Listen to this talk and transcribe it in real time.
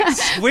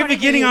We're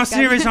beginning our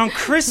series on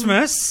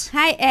Christmas.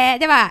 はい、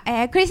では、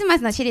クリスマ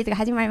スのシリーズが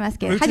始まります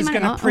けど、 Ruth 始 is まる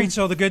going の to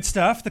preach all the good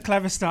stuff, the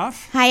clever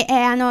stuff. はい、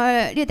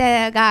リュウ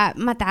タが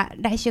また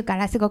来週か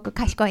らすごく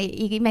賢い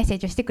いいメッセー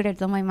ジをしてくれる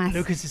と思います。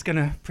 Lucas is going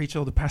to preach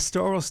all the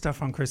pastoral stuff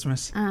on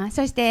Christmas.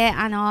 そして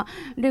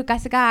ルーカ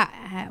スが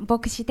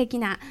牧師的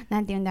な、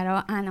なんて言うんだろ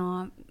う、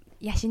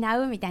養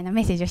うみたいな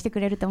メッセージをしてく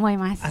れると思い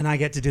ます。And I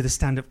get to do the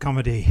stand-up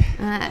comedy.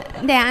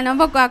 で、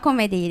僕はコ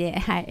メディで、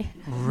はい。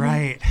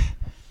Right.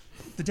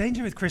 The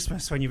danger with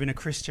Christmas when you've been a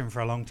Christian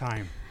for a long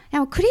time. で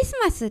もクリス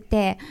マスっ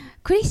て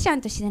クリスチャ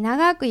ンとして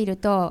長くいる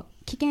と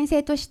危険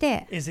性とし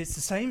て Is it's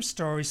the same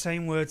story,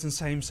 same words and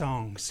same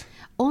songs.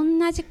 同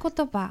じ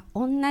言葉、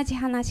同じ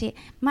話、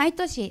毎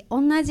年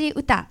同じ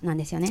歌なん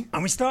ですよね。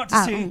And we start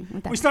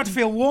to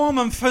feel warm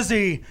and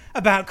fuzzy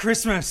about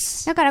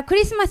Christmas. だからク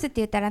リスマスっ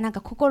て言ったらなん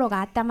か心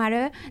が温ま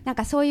る、なん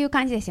かそういう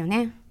感じですよ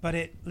ね。But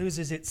it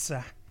loses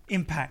its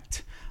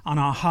impact on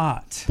our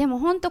heart. でも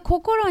本当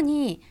心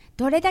に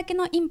どれだけ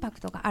のインパク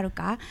トがある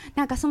か、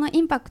なんかそのイ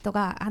ンパクト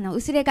が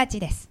薄れがち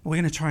です。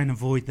We're going to try and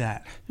avoid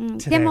that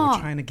today. でも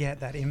We're trying to get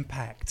that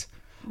impact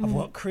of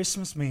what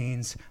Christmas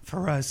means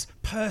for us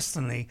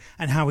personally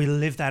and how we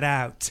live that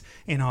out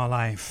in our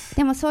life.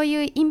 でもそう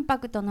いうインパ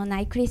クトのな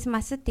いクリス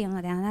マスっていう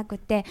のではなく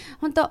て、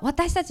本当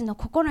私たちの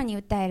心に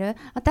訴える、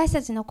私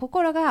たちの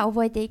心が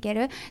覚えていけ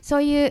る、そ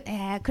ういう、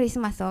クリス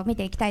マスを見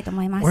ていきたいと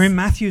思います。 We're in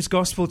Matthew's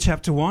Gospel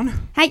chapter 1.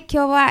 はい、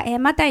今日は、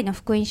マタイの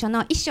福音書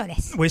の1章で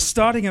す。We're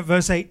starting at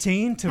verse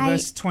 18 to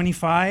verse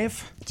 25.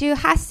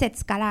 18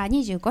節から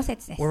25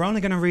節です。We're only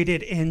going to read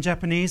it in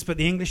Japanese, but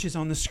the English is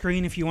on the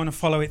screen if you want to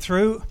follow it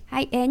through.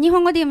 はい、日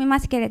本語で読みま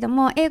すけれど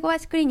も、英語は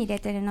スクリーンに出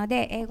ているの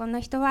で、英語の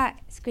人は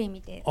スクリーン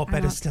見て Or くだ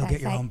better さ still,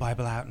 get your い。own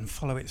Bible out and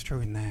follow it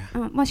through in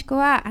there. もしく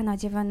は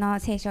自分の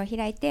聖書を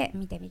開いて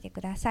見てみて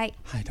ください。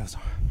はい、どうぞ。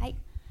はい。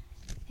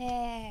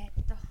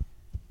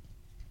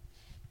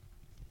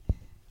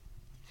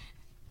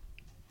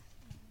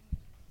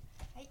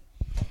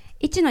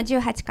1の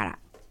18から。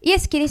イエ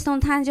ス・キリスト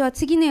の誕生は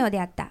次のようで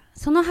あった。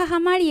その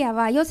母マリア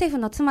はヨセフ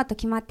の妻と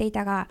決まってい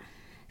たが、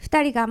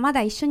2人がま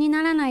だ一緒に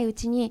ならないう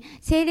ちに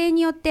聖霊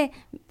によって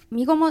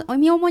身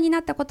重にな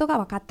ったことが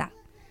分かった。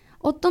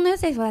夫のヨ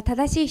セフは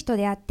正しい人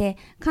であって、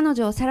彼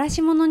女を晒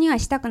し者には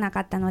したくなか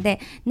ったので、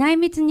内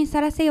密に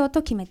晒せよう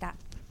と決めた。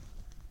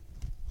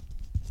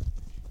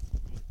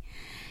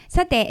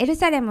さて、エル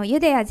サレム、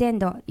ユダヤ全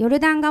土、ヨル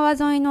ダン川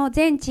沿いの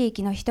全地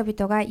域の人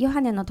々がヨハ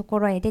ネのとこ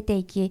ろへ出て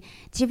行き、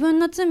自分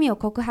の罪を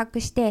告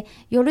白して、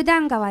ヨルダ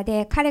ン川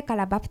で彼か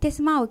らバプテ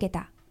スマを受け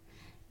た。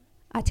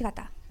違っ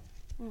た。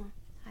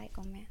はい、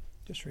ごめん。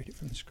Just read it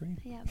from the screen.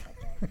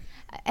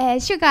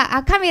 主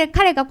が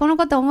彼がこの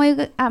ことを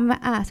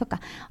そっか。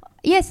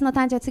イエスの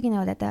誕生は次の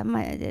ようだった。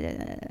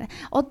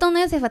夫の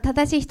ヨセフは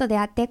正しい人で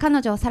あって、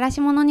彼女を晒し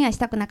者にはし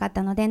たくなかっ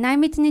たので、内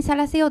密に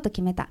晒せようと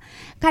決めた。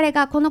彼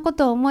がこのこ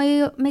とを思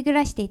い巡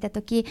らしていた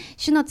とき、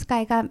主の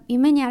使いが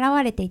夢に現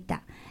れていっ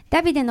た。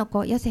ダビデの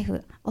子ヨセ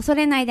フ、恐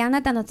れないであ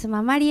なたの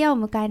妻マリアを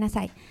迎えな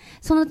さい。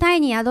その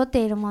胎に宿っ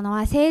ているもの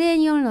は聖霊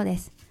によるので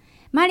す。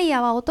マリ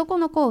アは男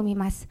の子を産み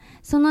ます。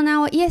その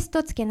名をイエス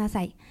とつけな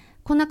さい。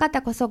この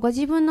方こそご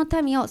自分の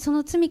民をそ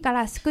の罪か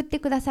ら救って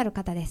くださる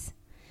方です。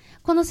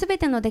このすべ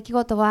ての出来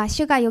事は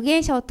主が預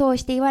言者を通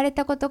して言われ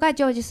たことが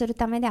成就する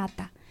ためであっ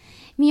た。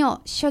見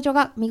よ、少女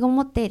が身ご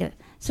もっている。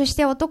そし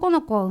て男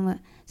の子を産む。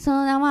そ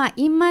の名は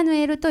インマヌ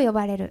エルと呼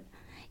ばれる。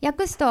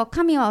訳すと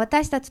神は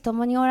私たちと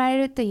共におられ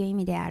るという意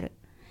味である。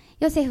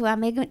ヨセフは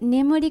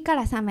眠りか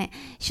ら覚め、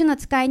主の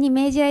使いに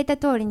命じられた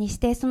通りにし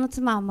てその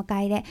妻を迎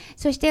え入れ、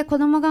そして子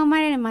供が生ま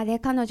れるまで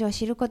彼女を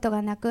知ること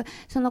がなく、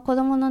その子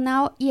供の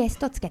名をイエス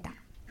とつけた。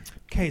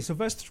Okay, so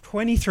verse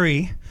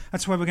 23,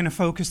 that's where we're going to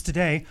focus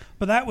today,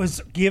 but that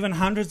was given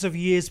hundreds of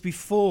years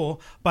before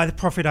by the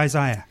prophet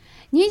Isaiah.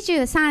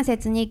 23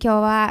節に今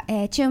日は、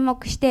注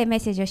目してメッ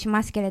セージをし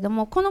ますけれど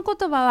も、この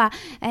言葉は、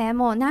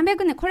もう何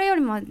百年、これよ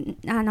りも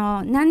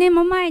何年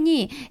も前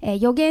に、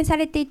予言さ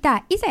れてい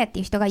たイザヤって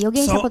いう人が予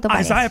言した言葉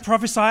です。So Isaiah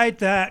prophesied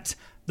that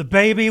the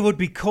baby would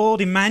be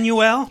called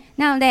Emmanuel.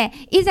 なので、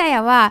イザ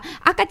ヤは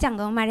赤ちゃん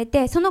が生まれ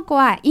て、その子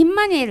はイン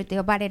マヌエルと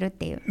呼ばれるっ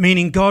ていう。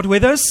Meaning God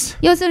with us.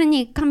 要する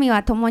に神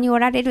は共にお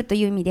られると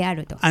いう意味であ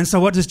ると。And so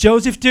what does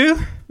Joseph do?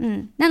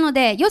 なの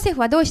で、ヨセフ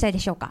はどうしたで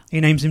しょうか？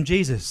 He names him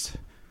Jesus.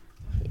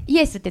 イ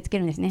エスってつけ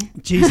るんですね。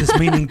Jesus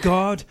meaning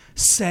God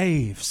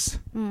saves.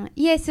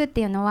 イエスっ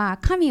ていうのは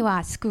神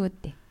は救うっ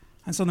て。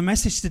And so the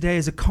message today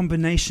is a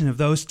combination of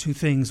those two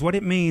things. What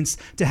it means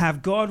to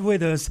have God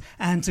with us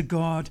and to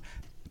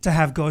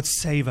have God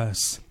save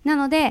us. な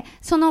ので、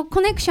その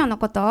コネクションの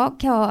ことを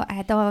今日、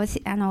メ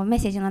ッ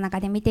セージの中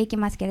で見ていき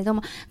ますけれど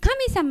も、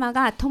神様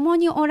が共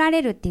におら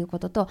れるっていうこ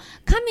とと、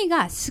神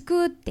が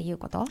救うっていう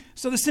こと。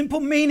So the simple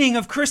meaning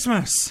of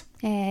Christmas.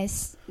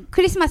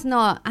 クリスマス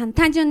の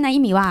単純な意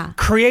味は、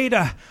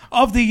 Creator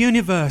of the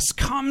universe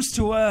comes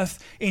to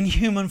earth in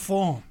human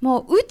form.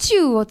 もう宇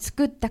宙を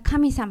作った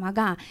神様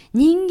が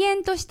人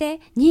間として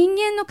人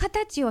間の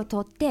形をと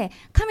って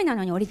神な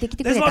のに降りてき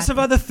てく There's れた。 lots of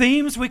other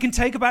themes we can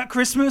take about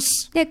Christmas.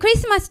 で、クリ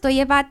スマスとい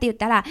えばって言っ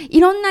たらい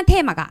ろんな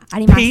テーマがあ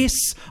ります。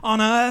 Peace on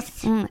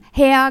earth,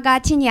 平和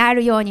が地にあ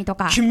るようにと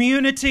か、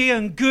 community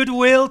and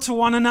goodwill to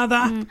one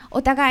another.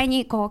 お互い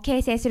にこう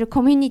形成する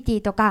コミュニテ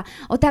ィとか、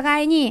お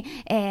互いに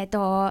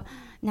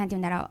なんて言う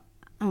んだろ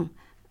う、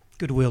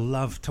Goodwill,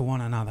 love to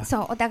one another.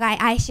 そう、お互い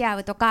愛し合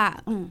うと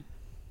か、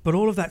But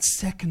all of that's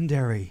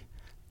secondary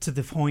to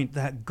the point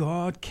that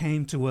God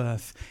came to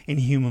earth in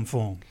human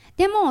form.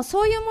 でも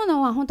そういうも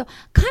のは本当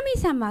神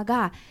様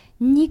が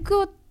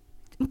肉を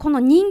この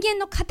人間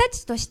の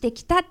形として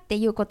きたって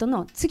いうこと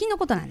の次の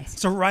ことなんです。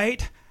So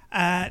right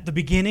at the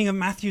beginning of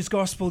Matthew's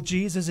Gospel,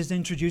 Jesus is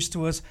introduced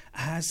to us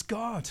as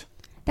God.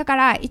 だか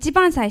ら一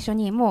番最初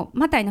にもう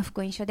マタイの福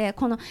音書で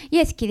このイ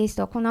エス・キリス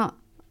ト、この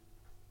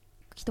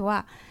人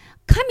は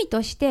神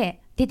とし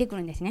て出てく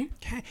るんですね。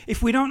Okay?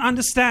 If we don't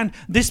understand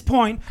this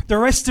point, the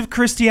rest of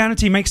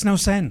Christianity makes no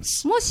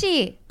sense. も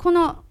しこ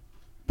の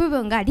部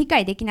分が理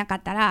解できなか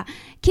ったら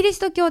キリス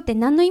ト教って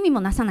何の意味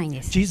もなさないん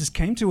です。 Jesus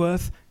came to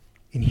earth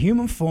in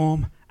human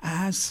form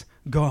as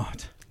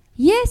God.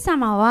 イエス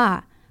様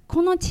は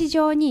この地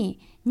上に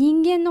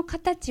人間の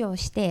形を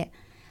して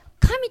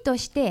神と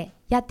して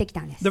やってき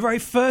たんです。 The very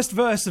first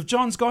verse of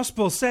John's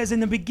Gospel says, In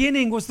the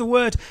beginning was the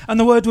Word,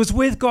 and the Word was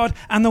with God,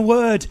 and the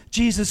Word,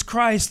 Jesus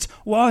Christ,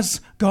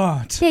 was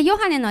God. で、ヨ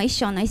ハネの一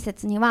章の一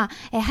節には、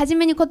初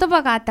めに言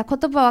葉があった、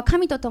言葉は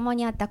神と共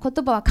にあった、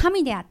言葉は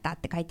神であったっ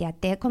て書いてあっ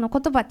て、この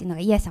言葉っていうの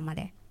がイエス様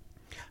で。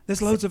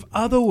There's loads of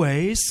other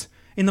ways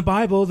in the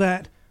Bible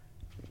that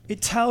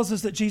it tells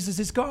us that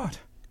Jesus is God.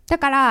 だ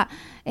から、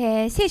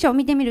聖書を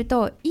見てみる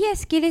と、イエ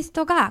ス・キリス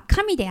トが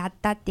神であっ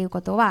たっていうこ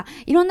とは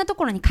いろんなと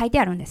ころに書いて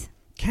あるんです。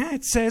Okay?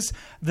 It says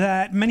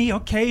that many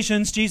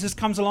occasions Jesus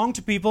comes along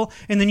to people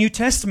in the New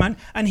Testament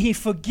and he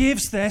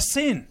forgives their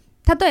sin.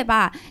 例え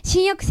ば、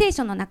新約聖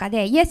書の中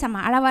でイエス様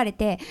現れ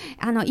て、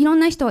いろん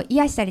な人を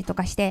癒したりと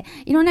かして、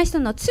いろんな人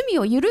の罪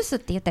を許すっ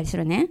て言ったりす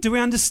るね。Do we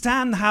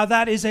understand how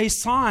that is a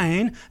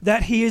sign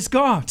that he is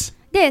God?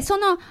 で、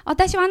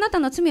私はあなた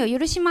の罪を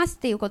許しますっ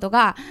ていうこと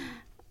が、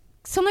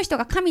その人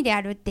が神であ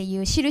るってい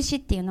う印っ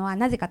ていうのは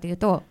なぜかという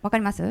と、わか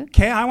ります？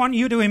 Okay, I want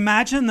you to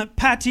imagine that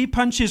Patty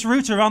punches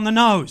Ruta on the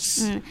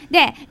nose.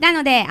 で、な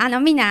ので、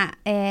みんな、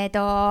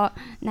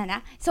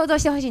想像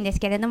してほしいんです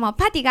けれども、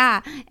パティ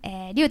が、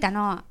リュウタ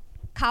の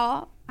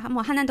顔、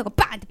もう鼻のとこ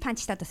バーンってパン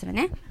チしたとする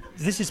ね。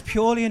This is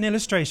purely an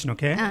illustration,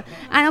 okay?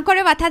 こ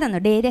れはただの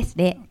例です、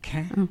例。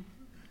Okay.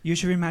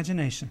 Use your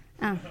imagination.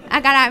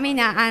 だからみん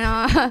な、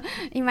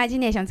イマジ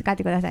ネーション使っ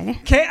てください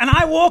ね。Okay, and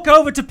I walk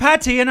over to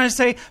Patty and I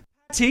say,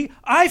 Patty,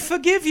 I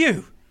forgive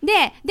you.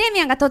 で、デイ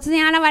ミアンが突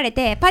然現れ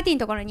て、パティ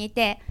のところに行っ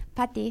て、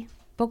パティ、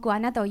僕はあ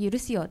なたを許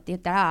すよって言っ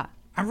たら、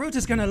And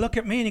Ruta's going to look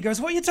at me and he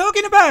goes, What are you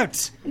talking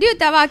about? リュウ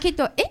タはきっ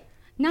と、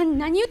何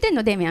言ってん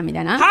のデイミアンみた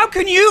いな。How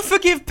can you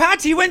forgive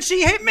Patty when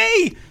she hit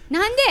me?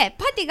 なんで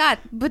パティが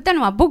ぶった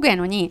のは僕や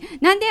のに、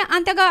なんであ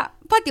んたが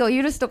パティ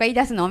を許すとか言い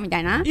出すのみた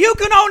いな。You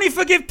can only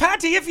forgive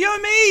Patty if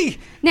you're me.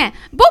 ね、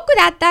僕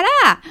だったら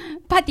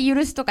パティ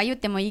許すとか言っ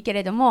てもいいけ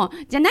れども、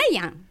じゃない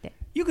やんって。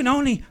You can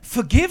only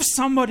forgive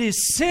somebody's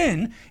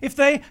sin if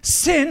they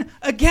sin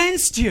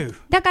against you.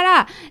 だか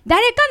ら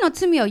誰かの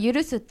罪を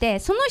許すって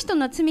その人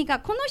の罪が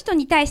この人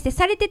に対して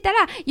されてた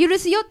ら許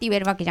すよって言え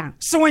るわけじゃん。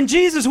So when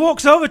Jesus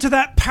walks over to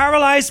that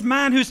paralyzed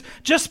man who's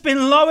just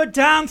been lowered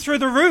down through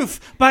the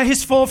roof by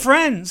his four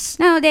friends.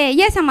 なので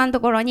イエス様のと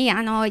ころに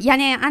屋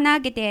根穴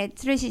開けて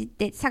吊るし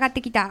て下がっ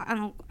てきた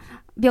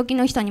病気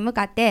の人に向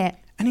かっ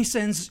て And he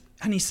says,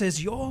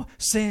 Your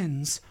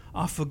sins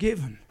are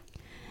forgiven.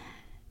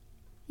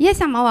 イエス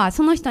様は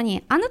その人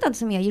にあなたの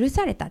罪は許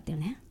されたっていう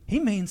ね。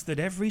He means that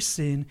every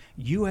sin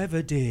you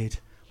ever did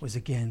was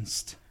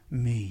against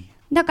me.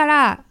 だか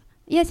ら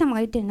イエス様が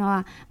言ってるの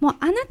はもう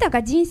あなた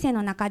が人生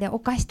の中で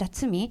犯した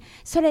罪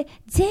それ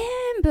全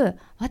部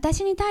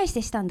私に対し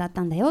てしたんだっ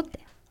たんだよって。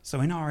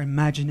So in our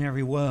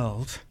imaginary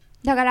world,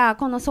 だから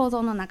この想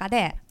像の中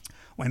で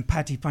when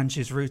Patty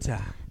punches Ruta,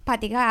 パ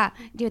ティが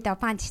リュウタを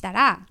パンチした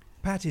ら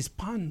Patty's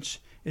punch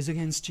is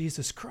against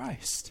Jesus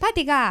Christ. パ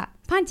ティが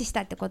パンチし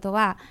たってこと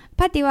は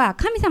パティは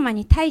神様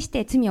に対し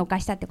て罪を犯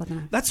したってこと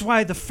なの。 That's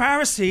why the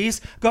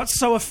Pharisees got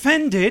so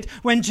offended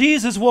when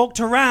Jesus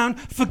walked around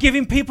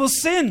forgiving people's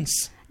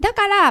sins. だ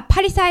から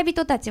パリサイ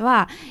人たち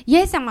はイ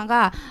エス様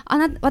が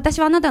私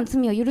はあなたの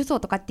罪を許そう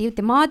とかって言っ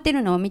て回って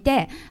るのを見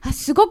て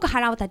すごく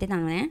腹を立てた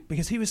のね。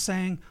 Because he was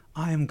saying,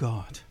 I am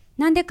God.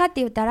 なんでかって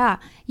言ったら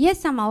イエ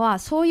ス様は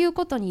そういう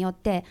ことによっ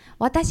て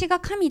私が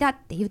神だっ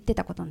て言って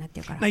たことになっ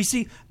てるから。 Now you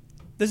see,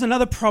 there's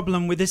another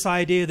problem with this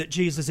idea that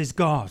Jesus is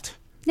God.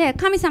 で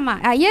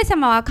イエス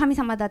様は神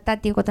様だったっ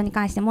ていうことに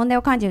関して問題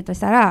を感じるとし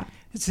たら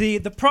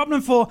See, the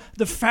problem for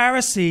the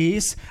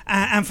Pharisees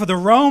and for the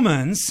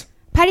Romans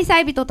パリサ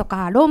イ人と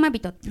かローマ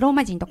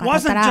人とかだ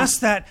った wasn't ら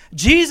just that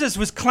Jesus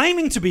was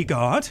claiming to be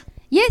God.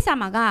 イエス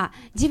様が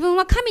自分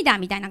は神だ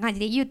みたいな感じ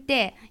で言っ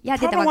てやっ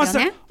てた problem わ was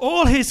けよ that ね。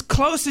 all his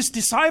closest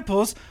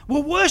disciples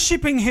were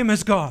worshipping him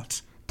as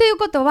God. という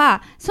こと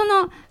は、そ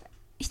の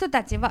人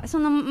たちは、そ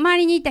の周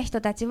りにいた人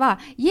たちは、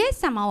イエス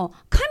様を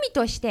神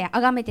として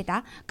崇めて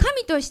た、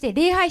神として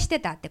礼拝して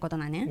たってこと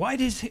なね。Why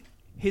did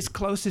his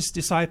closest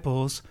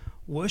disciples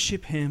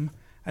worship him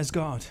as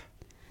God?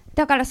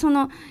 だからそ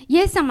のイ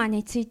エス様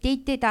についていっ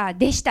てた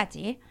弟子たち、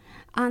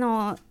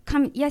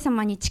イエス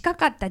様に近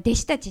かった弟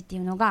子たちってい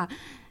うのが、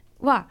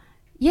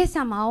イエス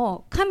様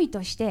を神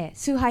として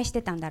崇拝し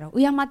てたんだろう、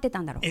敬ってた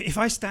んだろう。 If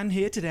I stand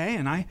here today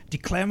and I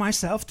declare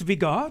myself to be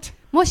God,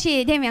 も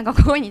しデミアンが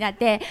ここになっ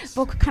て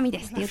僕神で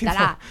すって言った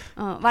ら、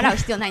笑う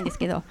必要ないんです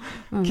けど、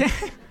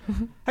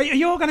are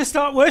you all going to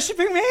start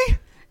worshiping me?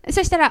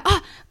 そしたら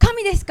あ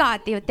神ですか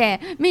って言って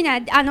みん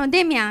な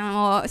デミア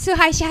ンを崇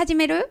拝し始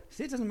める。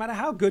 See, it doesn't matter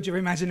how good your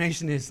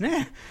imagination is,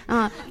 ね。どん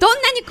な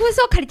に空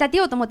想を駆り立て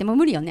ようと思っても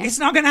無理よね。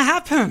 It's not going to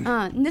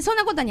happen. でそん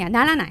なことには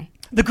ならない。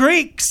 The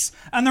Greeks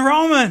and the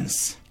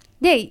Romans,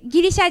 で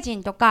ギリシャ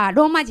人とか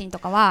ローマ人と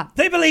かは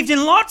they believed in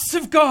lots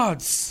of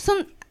gods.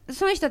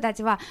 その人た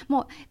ちは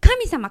もう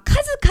神様、数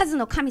々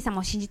の神様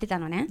を信じてた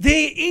のね。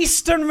 The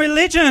Eastern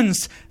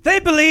religions,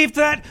 they believed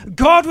that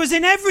God was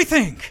in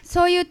everything.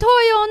 そういう東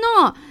洋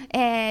の、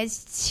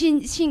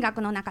神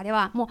学の中で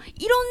はもう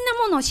いろん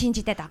なものを信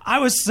じてた。I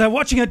was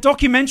watching a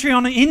documentary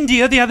on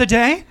India the other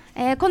day,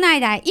 この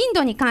間イン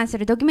ドに関す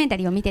るドキュメンタ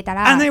リーを見てた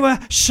ら、 and they were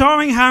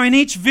showing how in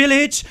each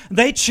village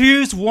they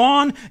choose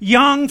one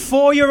young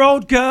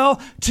 4-year-old girl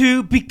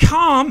to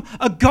become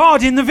a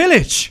god in the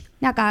village.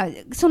 なんか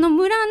その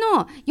村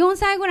の4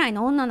歳ぐらい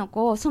の女の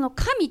子をその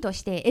神と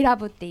して選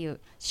ぶっていう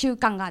習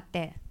慣があっ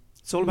て、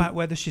 It's all about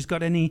whether she's got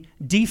any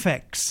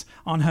defects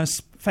on her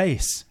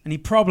face,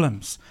 any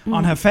problems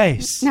on her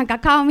face. なんか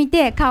顔見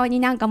て顔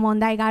になんか問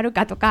題がある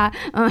かとか、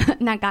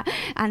なんか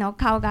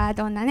顔が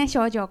どんなね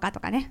症状かと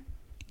かね。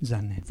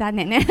残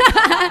念ね。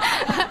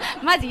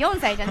まず4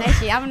歳じゃない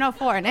し、I'm not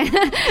 4ね。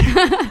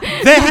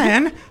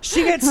Then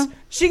she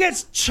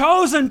gets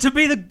chosen to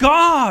be the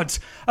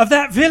god of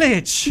that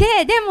village.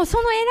 でもそ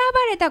の選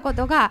ばれた子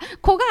が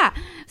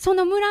そ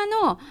の村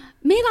の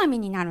女神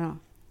になるの。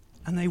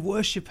And they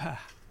worship her.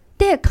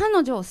 で彼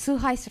女を崇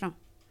拝するの。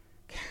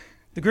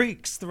The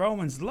Greeks, the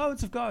Romans,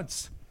 loads of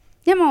gods.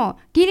 でも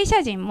ギリシ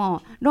ャ人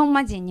もロー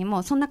マ人に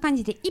もそんな感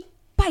じでいっ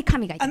ぱい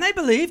神がいた。 And they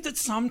believed that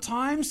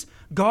sometimes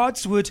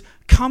gods would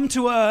come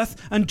to earth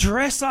and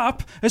dress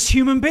up as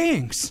human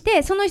beings.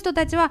 でその人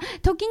たちは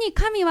時に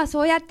神は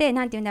そうやって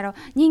なんて言うんだろう、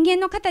人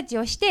間の形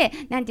をして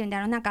なんて言うんだ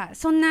ろう、なんか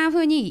そんな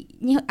風に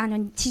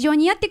地上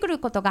にやってくる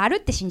ことがあるっ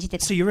て信じて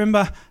た。 So you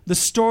remember the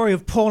story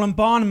of Paul and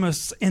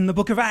Barnabas in the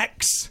book of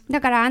Acts. だ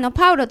から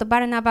パウロとバ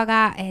ルナバ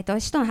が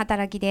使徒の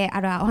働きで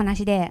あるお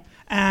話で、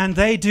 And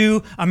they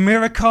do a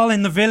miracle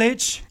in the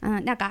village.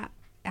 なんか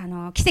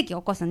奇跡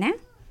を起こすね。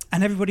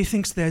And everybody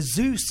thinks they're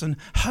Zeus and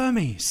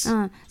Hermes.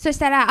 そし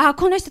たら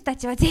この人た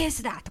ちはゼウ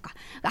スだとか、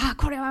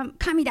これは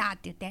神だって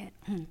言って、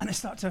And they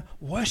start to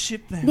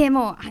worship them. で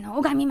もう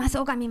拝みま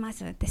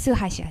すって崇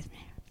拝し始め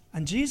る。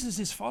 And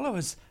Jesus'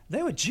 followers,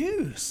 they were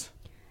Jews.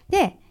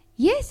 で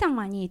イエス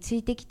様につ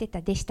いてきてた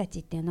弟子たち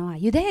っていうのは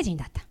ユダヤ人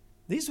だった。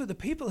 These were the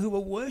people who were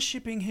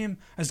worshiping him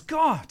as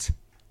God.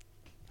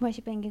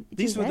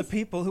 These were the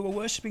people who were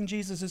worshiping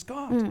Jesus as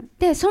God.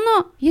 でそ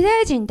のユダ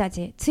ヤ人た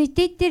ちつい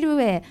ていってる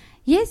上、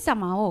イエス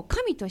様を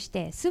神とし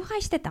て崇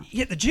拝してた。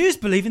 Yet the Jews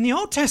believe in the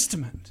Old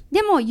Testament.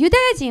 でもユダ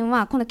ヤ人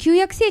はこの旧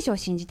約聖書を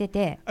信じて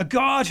て、 A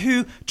God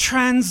who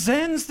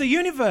transcends the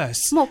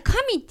universe. もう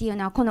神っていう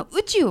のはこの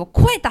宇宙を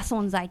超えた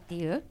存在って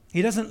いう、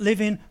 He doesn't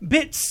live in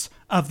bits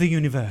of the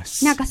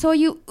universe. なんかそう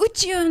いう宇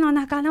宙の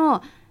中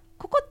の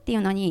ここってい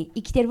うのに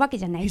生きてるわけ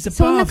じゃない。 He's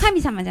そんな above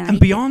神様じゃない。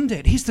 and beyond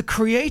it. He's the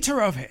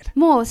creator of it.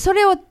 もうそ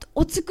れを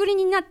お作り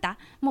になった、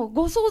もう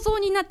ご創造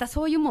になった、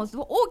そういうもう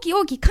大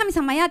きい神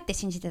様やって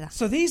信じてた。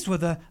 So these were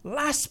the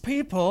last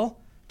people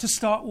to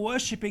start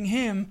worshiping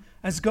him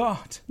as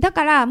God. だ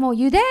からもう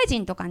ユダヤ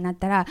人とかになっ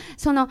たら、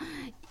その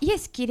イエ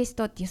ス・キリス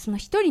トっていうその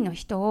一人の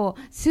人を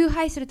崇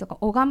拝するとか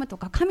拝むと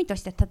か神と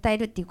して称え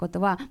るっていうこ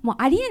とはもう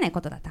ありえないこ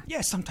とだった。 Yeah,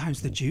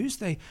 sometimes the Jews,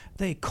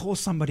 they call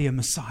somebody a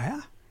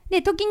Messiah.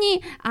 で時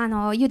に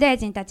ユダヤ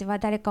人たちは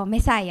誰かをメ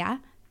サイ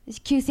ア、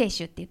救世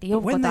主って言って呼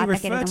ぶこ When と they あった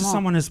けれ refer ど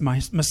to も、 someone as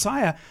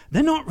Messiah,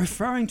 they're not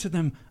referring to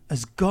them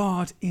as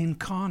God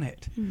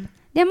incarnate.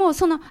 でも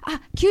その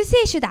救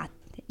世主だっ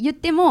て言っ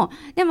ても、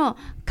でも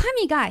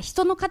神が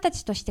人の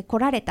形として来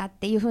られたっ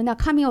ていう風な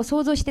神を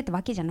想像してた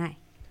わけじゃない。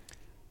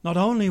 Not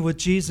only were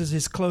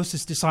Jesus'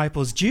 closest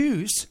disciples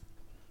Jews,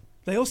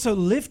 they also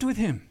lived with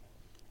him.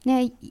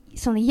 ね、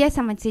そのイエス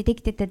様について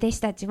きてた弟子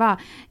たちは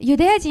ユ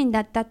ダヤ人だ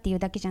ったっていう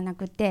だけじゃな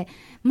くて、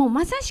もう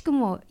まさしく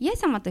もうイエ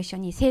ス様と一緒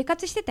に生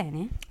活してたよ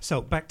ね。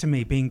 So back to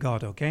me being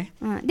God, okay?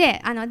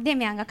 でデ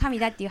ミアンが神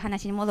だっていう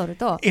話に戻る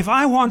と、 If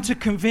I want to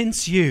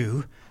convince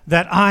you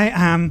that I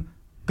am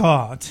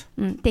God,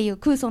 っていう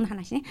空想の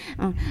話ね、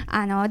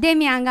デ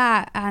ミアン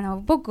が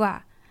僕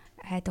は、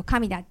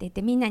神だって言っ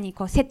てみんなに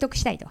こう説得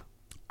したいと。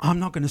 I'm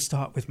not going to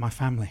start with my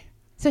family.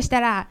 そし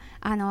たら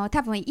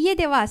多分家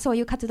ではそう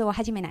いう活動を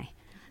始めない。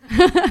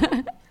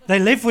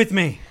They live with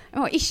me.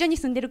 もう一緒に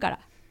住んでるから。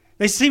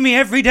They see me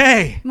every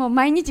day. もう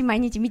毎日毎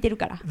日見てる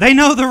から。They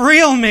know the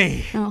real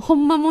me. ほ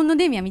んまもんの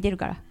デミは見てる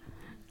から。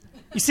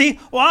You see,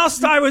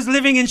 whilst I was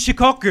living in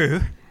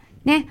Shikoku,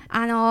 ね、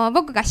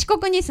僕が四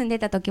国に住んで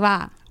た時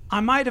は、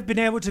I might have been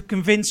able to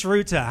convince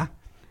Ruta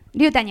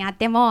リュウタに会っ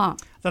ても、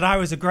that I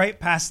was a great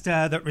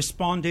pastor that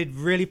responded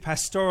really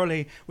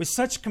pastorally with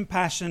such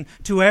compassion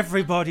to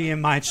everybody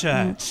in my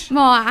church.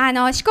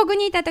 もう四国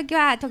にいた時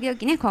は時々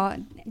ねこう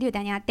リュウ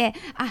タに会って、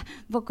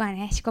僕は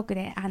ね四国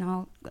で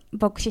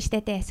牧師し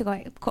ててすご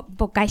い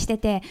牧会して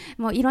て、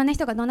もういろんな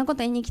人がどんなこと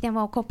言いに来て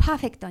もこうパー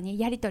フェクトに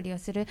やり取りを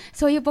する、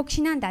そういう牧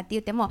師なんだって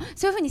言っても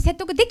そういうふうに説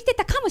得できて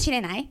たかもし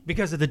れない。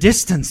Because of the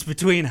distance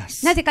between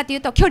us. なぜかとい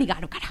うと距離が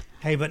あるから。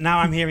Hey, but now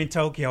I'm here in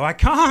Tokyo. I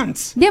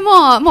can't. で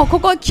ももうこ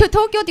こ東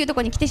京というとこ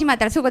ろに来てしまっ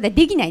たらそういうことは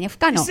できないね、不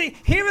可 You 能。 see,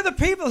 here are the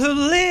people who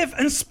live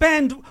and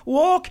spend,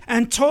 walk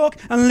and talk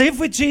and live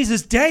with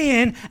Jesus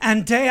day in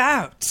and day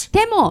out.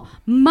 でも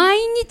毎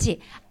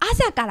日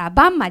朝から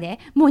晩まで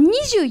もう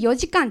24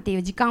時間ってい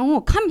う時間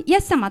をイ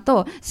エス様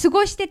と過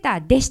ごしてた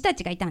弟子た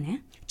ちがいた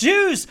ね。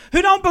Jews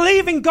who don't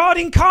believe in God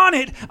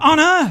incarnate on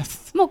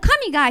earth. もう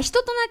神が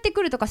人となって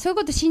くるとかそういう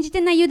こと信じて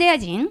ないユダヤ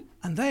人。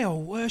And they are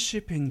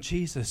worshipping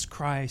Jesus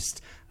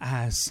Christ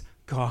as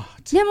God.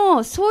 で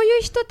もそうい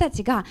う人た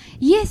ちが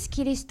イエス・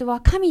キリストは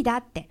神だ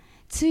って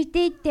つい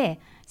ていって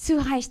崇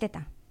拝して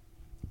た。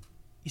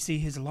You see,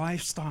 his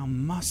lifestyle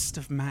must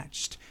have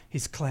matched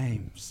his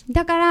claims.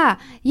 だから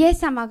イエス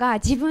様が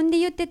自分で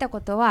言ってた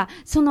ことは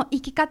その生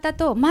き方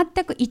と全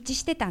く一致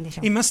してたんでし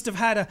ょう。 He must have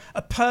had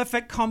a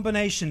perfect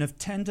combination of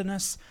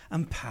tenderness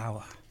and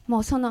power. も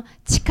うその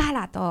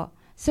力と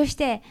そし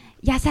て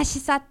優し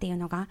さっていう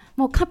のが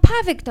もうパー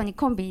フェクトに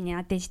コンビに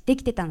なってで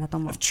きてたんだと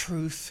思う。 Of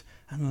truth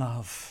and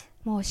love.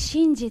 もう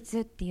真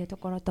実っていうと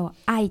ころと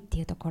愛って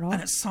いうところ。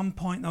 And at some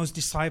point, those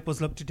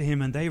disciples looked at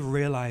him and they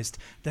realized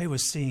they were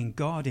seeing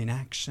God in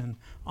action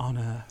on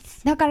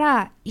earth. だか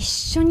ら一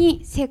緒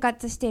に生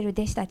活している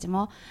弟子たち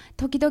も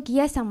時々イ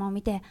エス様を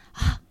見て、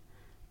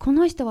こ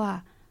の人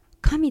は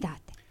神だ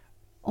って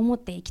思っ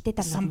て生きて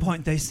た At んだと some 思う。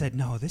 point, they said,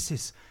 "No, this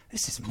is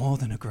more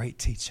than a great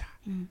teacher.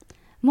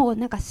 もう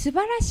なんか素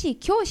晴らしい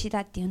教師だ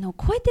っていうのを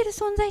超えてる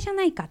存在じゃ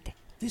ないかって。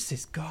 This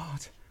is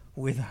God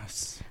with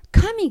us."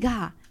 神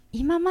が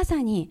今まさ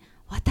に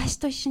私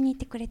と一緒にい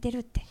てくれてる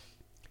って。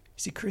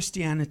 See,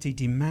 Christianity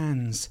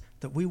demands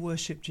that we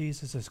worship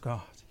Jesus as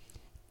God.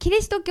 キ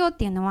リスト教っ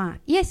ていうのは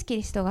イエス・キ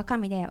リストが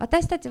神で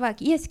私たちは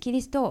イエス・キ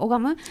リストを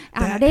拝む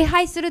礼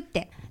拝するっ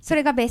てそ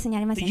れがベースに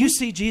あります That よ you ね。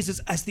 see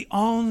Jesus as the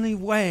only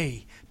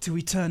way to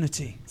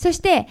eternity. そ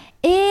して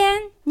永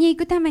遠に行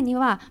くために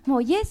はも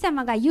うイエス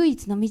様が唯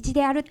一の道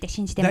であるって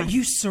信じてま That す。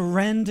 you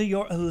surrender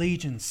your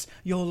allegiance,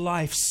 your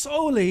life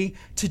solely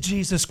to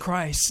Jesus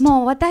Christ.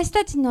 もう私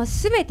たちの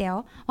すべて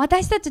を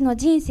私たちの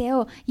人生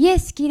をイエ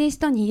ス・キリス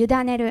トに委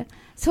ねる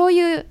そう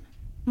いう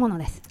もの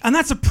です。 And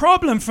that's a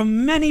problem for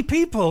many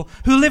people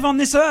who live on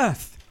this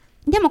earth.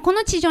 でもこ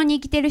の地上に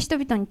生きている人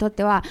々にとっ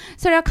ては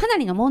それはかな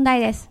りの問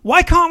題です。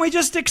 Why can't we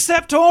just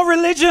accept all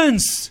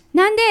religions?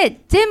 なんで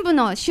全部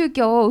の宗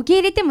教を受け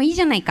入れてもいい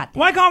じゃないかって。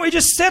 Why can't we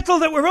just settle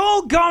that we're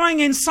all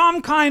going in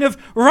some kind of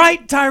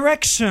right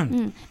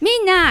direction? み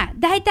んな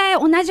大体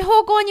同じ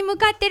方向に向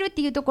かってるっ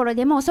ていうところ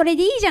でもうそれ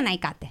でいいじゃない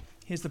かって。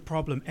 Here's the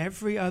problem.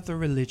 Every other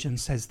religion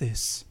says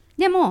this.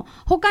 でも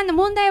他の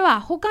問題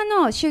は他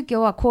の宗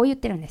教はこう言っ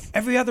てるんです。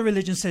 Every other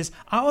religion says,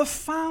 our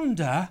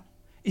founder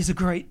is a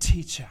great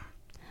teacher.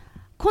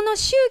 この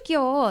宗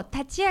教を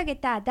立ち上げ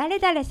た誰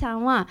々さ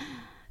んは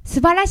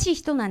素晴らしい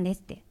人なんで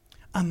すって。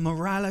 And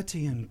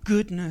morality and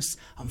goodness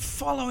and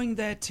following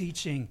their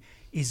teaching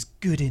is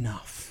good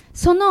enough.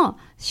 その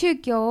宗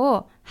教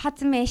を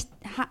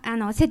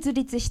設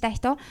立した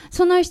人、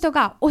その人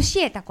が教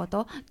えたこ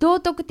と、道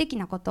徳的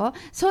なこと、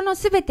その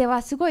すべて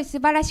はすごい素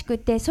晴らしく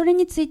て、それ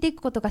についてい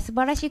くことが素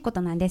晴らしいこ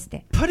となんですっ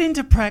て。Put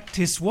into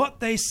practice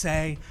what they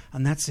say,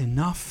 and that's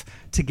enough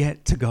to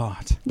get to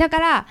God. だか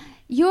ら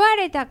言わ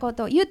れたこ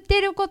と、言っ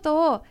てるこ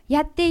とを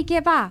やってい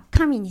けば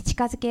神に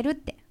近づけるっ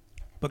て。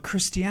 But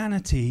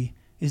Christianity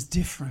is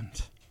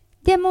different.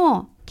 で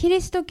もキ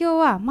リスト教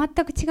は全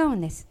く違う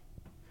んです。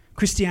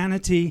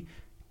 Christianity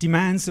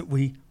demands that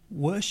we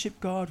worship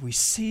God, we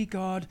see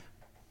God.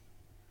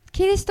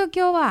 キリスト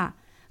教は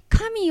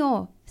神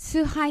を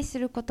崇拝す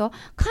ること、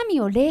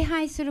神を礼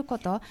拝するこ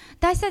と、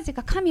私たち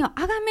が神を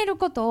崇める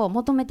ことを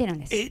求めてるん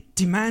です。 It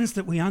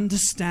demands that we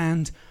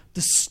understand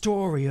the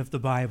story of the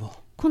Bible.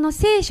 この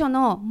聖書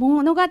の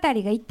物語が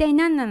一体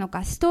何なの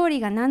か、ストーリー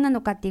が何な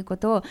のかっていうこ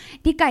とを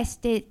理解し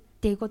てっ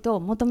ていうことを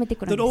求めて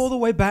くるん That で all す。 the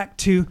way back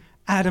to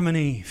Adam and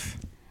Eve.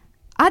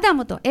 アダ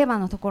ムとエヴァ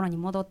のところに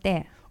戻っ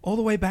て、All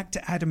the way back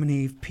to Adam and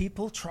Eve,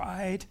 people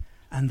tried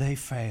and they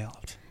failed.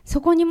 そ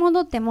こに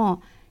戻って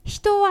も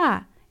人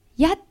は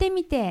やって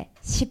みて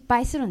失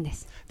敗するんで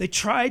す。 They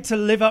tried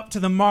to live up to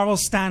the moral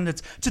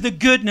standards, to the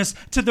goodness,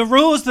 to the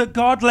rules that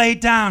God laid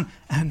down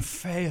and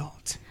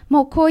failed.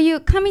 もうこうい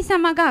う神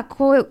様が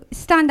こういう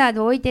スタンダー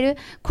ドを置いてる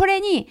こ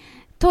れに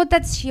到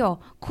達し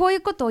よう、こうい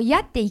うことをや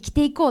って生き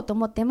ていこうと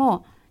思って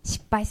も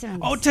失敗するん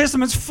で Old す。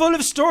 Testament's full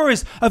of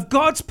stories of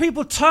God's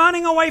people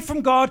turning away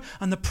from God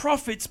and the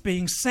prophets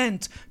being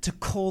sent to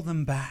call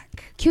them back.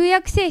 旧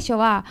約聖書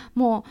は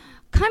もう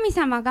神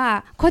様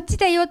がこっち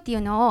だよってい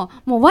うのを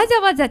もうわざ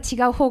わざ違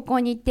う方向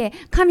に行って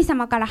神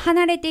様から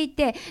離れていっ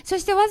て、そ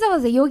してわざわ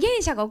ざ預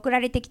言者が送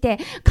られてきて、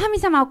神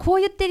様はこう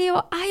言ってるよ、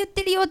ああ言っ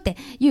てるよって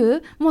い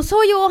う、もう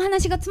そういうお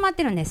話が詰まっ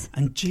てるんです。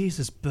 And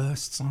Jesus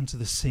bursts onto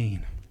the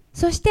scene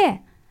そし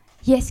て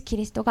イエス・キ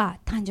リストが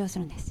誕生す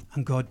るんです。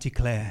 and God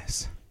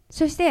declares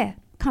そして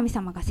神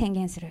様が宣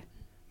言する。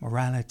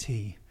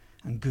 morality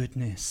and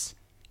goodness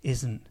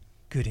isn't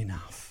good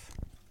enough.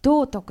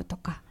 道徳と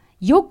か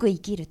よく生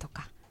きると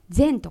か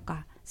善と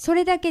かそ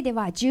れだけで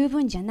は十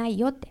分じゃない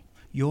よって。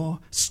 You're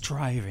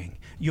striving,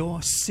 you're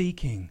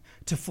seeking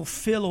to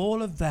fulfill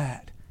all of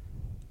that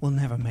will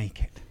never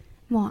make it.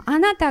 もうあ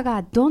なた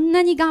がどん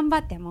なに頑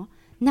張っても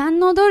何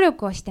の努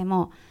力をして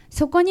も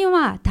そこに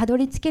はたど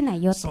り着けな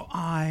いよって。 So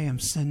I am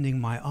sending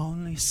my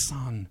only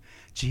son,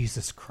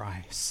 Jesus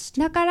Christ.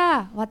 だか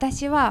ら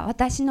私は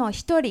私の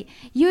一人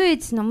唯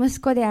一の息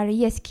子である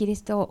イエス・キリ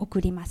ストを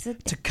送りますっ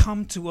て。 To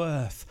come to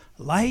earth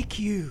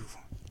like you.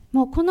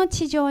 もうこの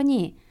地上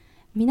に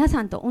皆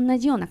さんと同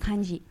じような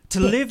感じ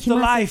To で live 来 the ますって。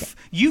 life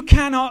you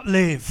cannot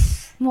live.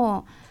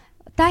 も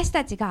う私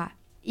たちが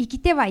生き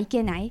てはい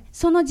けない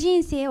その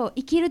人生を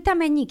生きるた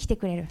めに来て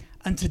くれる。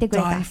 And 来 to てく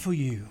れた。 die for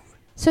you.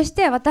 そし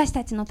て私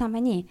たちのため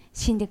に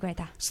死んでくれ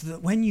た。 So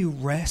that when you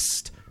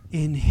rest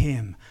in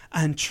him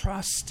and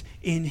trust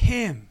in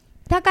him,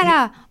 だか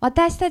ら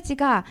私たち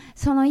が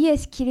そのイエ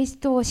ス・キリス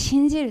トを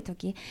信じると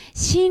き、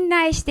信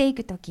頼してい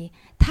くとき、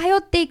頼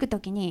っていくと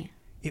きに、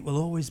 it will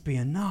always be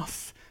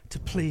enough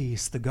to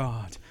please the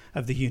God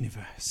of the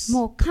universe.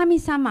 もう神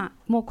様、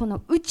もうこ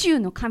の宇宙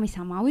の神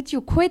様、宇宙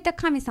を超えた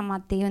神様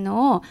っていう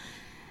のを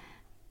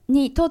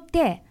にとっ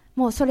て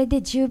もうそれ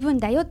で十分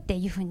だよって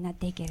いうふうになっ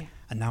ていける。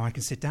And now I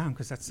can sit down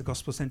because that's the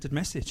gospel-centered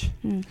message.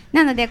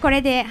 なのでこ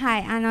れで、は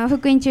い、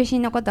福音中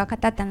心のことは語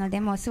ったの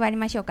でもう座り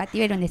ましょうかって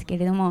言えるんですけ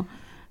れども、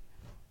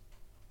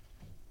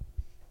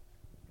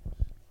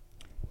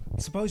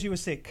 Suppose you were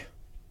sick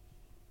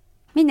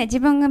みんな自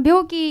分が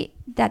病気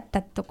だっ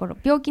たところ、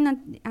病気の、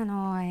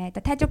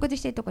体調崩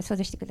しているところを想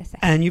像してください。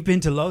 and you've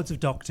been to loads of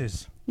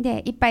doctors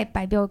でいっぱいいっ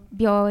ぱい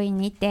病院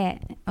に行って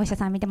お医者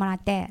さん見てもらっ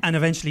て、 and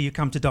eventually you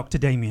come to Dr.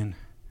 Damien.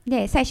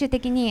 で最終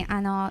的に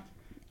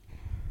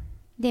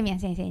デミアン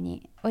先生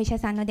に、お医者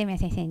さんのデミアン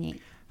先生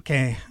に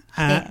Okay,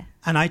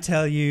 and I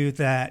tell you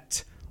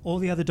that all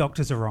the other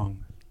doctors are wrong.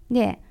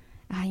 で、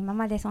今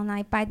までそんな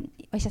いっぱい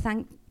お医者さ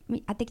ん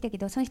会ってきたけ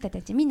どその人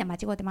たちみんな間違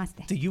ってますっ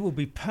て。 So you will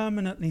be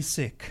permanently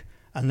sick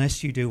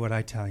unless you do what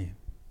I tell you.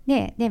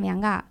 でデミア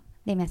ン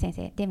先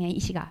生、デミアン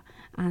医師が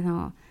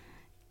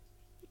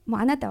もう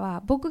あなた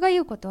は僕が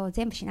言うことを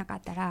全部しなか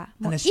ったら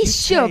もう一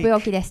生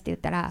病気ですって言っ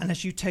たら、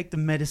 Unless you take the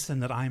medicine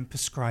that I'm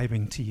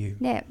prescribing to you.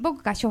 で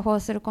僕が処方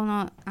するこ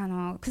の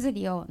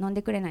薬を飲ん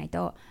でくれない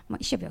ともう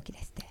一生病気で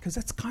すって。 Because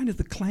that's kind of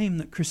the claim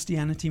that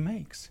Christianity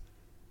makes.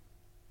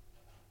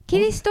 キ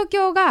リスト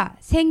教が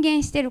宣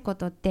言しているこ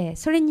とって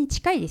それに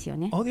近いですよ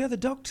ね。 All the other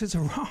doctors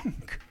are wrong.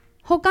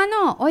 他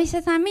のお医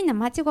者さんみんな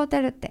間違っ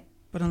てるって。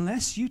 But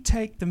unless you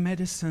take the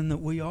medicine that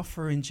we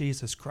offer in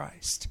Jesus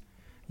Christ,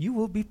 you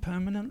will be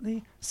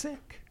permanently sick.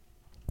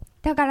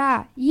 だか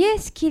らイエ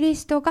ス・キリ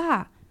スト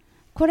が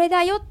これ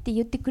だよって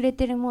言ってくれ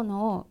てるも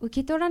のを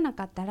受け取らな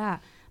かった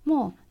ら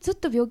もうずっ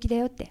と病気だ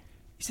よって。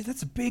 You see,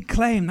 that's a big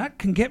claim. That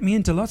can get me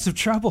into lots of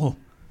trouble.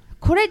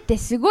 これって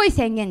すごい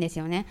宣言です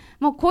よね。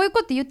もうこういう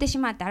こと言ってし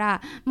まった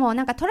らもう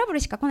なんかトラブル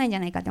しか来ないんじゃ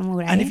ないかと思う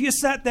ぐら And if い。 you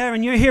sat there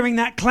and you're hearing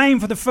that claim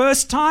for the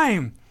first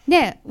time,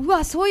 で、う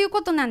わそういう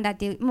ことなんだっ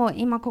ていう、もう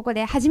今ここ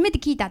で初めて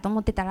聞いたと思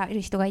ってたらい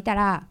る人がいた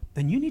ら、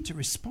 then you need to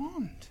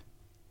respond.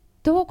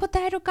 どう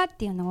答えるかっ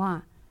ていうの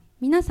は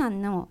皆さ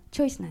んの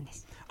チョイスなんで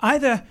す。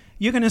 Either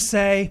you're going to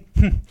say,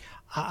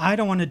 I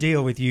don't want to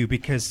deal with you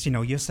because, you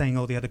know, you're saying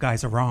all the other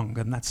guys are wrong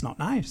and that's not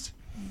nice.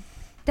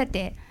 だっ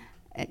て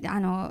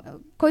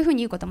こういうふうに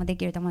言うこともで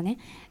きると思うね。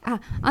あ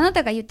な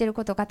たが言ってる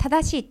ことが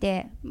正しいっ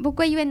て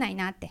僕は言えない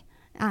なって。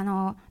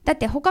だっ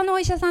て他のお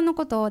医者さんの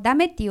ことをダ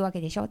メって言うわけ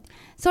でしょ。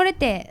それっ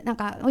てなん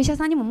かお医者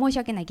さんにも申し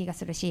訳ない気が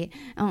するし、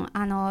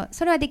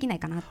それはできない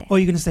かなって。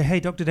 Or you're going to say, hey,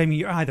 Dr. Damien,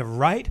 you're either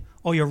right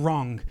or you're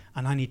wrong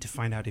and I need to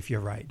find out if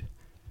you're right.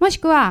 もし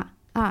くは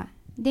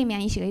デミア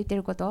ン医師が言って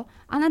ること、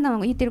あなたの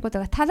言ってること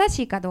が正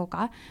しいかどう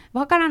か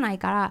わからない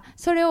から、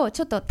それを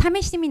ちょっと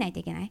試してみないと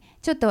いけない。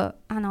ちょっと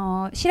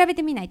調べ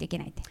てみないといけ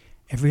ないって。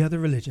 Every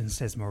other religion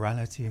says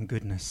morality and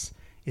goodness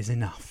is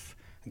enough.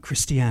 And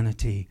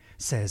Christianity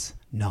says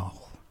no.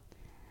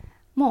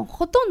 もう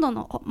ほとんど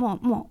の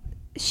も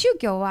う宗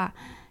教は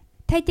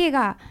大抵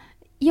が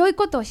良い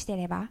ことをして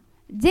れば、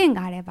善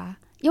があれば、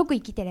よく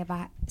生きてれ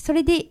ばそ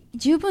れで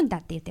十分だっ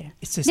て言ってる。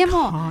 says, で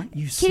も can't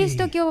you キリス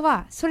ト see? 教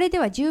はそれで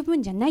は十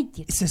分じゃないって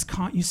言って It says,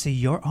 can't you see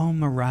your own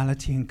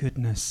morality and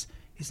goodness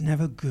is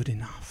never good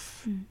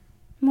enough? る。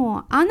も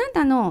うあな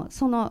たの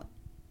その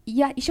一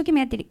生懸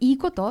命やってるいい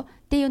ことっ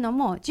ていうの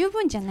も十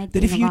分じゃないって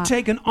い That う if の you が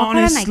take an わか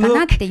らない honest か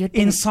なっ look て言っ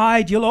てる。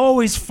 inside, you'll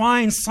always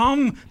find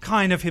some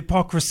kind of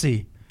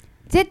hypocrisy.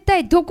 絶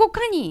対どこか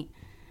に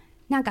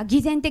なんか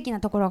偽善的な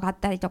ところがあっ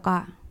たりと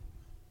か。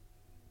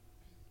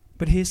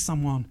But here's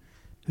someone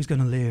who's going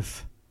to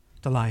live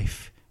the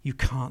life you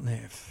can't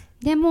live.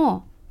 で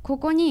もこ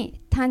こ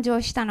に誕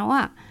生したの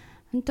は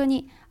本当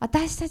に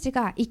私たち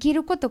が生き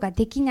ることが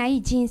できな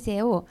い人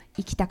生を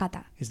生きた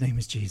方。His name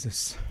is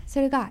Jesus. そ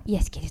れがイ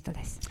エス・キリスト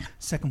です。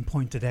Second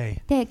point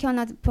today で、今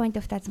日のポイント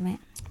2つ目。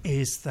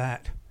is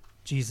that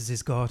Jesus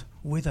is God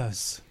with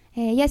us.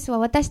 イエスは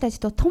私たち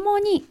と共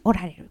にお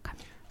られる神。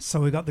So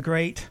we've got the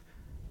great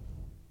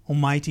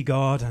Almighty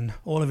God and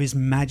all of His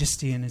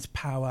majesty and His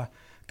power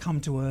come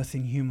to earth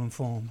in human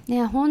form.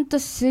 ね、本当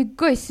すっ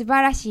ごい素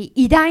晴らし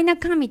い偉大な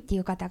神ってい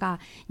う方が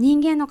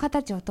人間の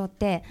形をとっ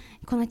て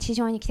この地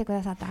上に来てく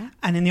ださった。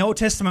And in the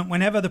Old Testament,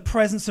 whenever the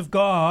presence of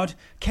God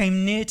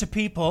came near to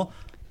people,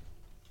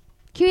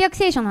 旧約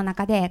聖書の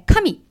中で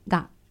神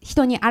が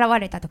人に現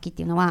れた時っ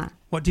ていうのは、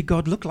what did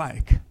God look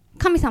like?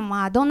 神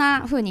様はどん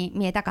な風に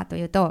見えたかと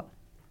いうと、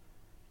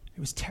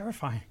It was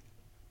terrifying.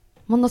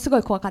 ものすご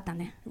い怖かった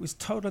ね。It was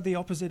totally the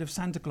opposite of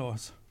Santa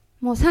Claus.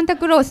 もうサンタ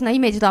クロースのイ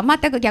メージとは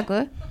全く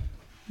逆。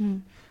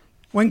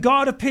When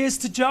God appears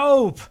to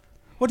Job,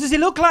 what does He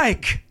look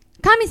like?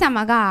 神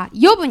様が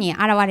ヨブに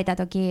現れた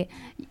時、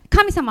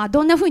神様は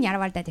どんな風に現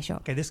れたでしょ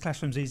う。Okay, this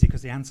classroom's easy because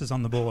the answer's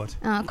on the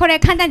board. これ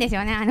簡単です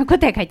よね。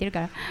答え書いてる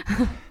から。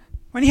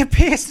When He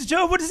appears to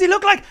Job, what does He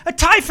look like? A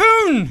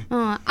typhoon!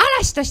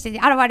 嵐として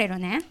現れる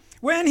ね。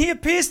When He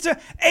appears to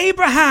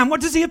Abraham,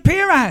 what does He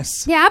appear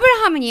as? で、アブ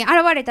ラハムに現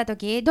れた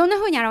時、どんな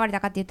風に現れ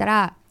たかって言った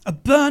ら、A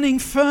burning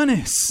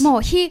furnace. も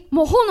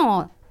う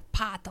炎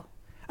パーッと。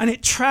And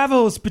it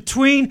travels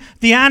between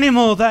the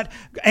animal that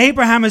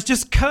Abraham has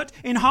just cut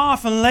in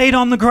half and laid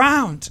on the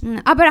ground.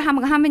 アブラハ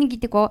ムが半分に切っ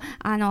てこう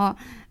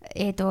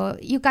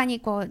床に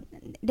こう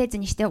列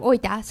にしておい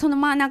たその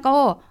真ん中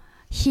を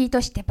火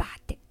としてバー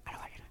って現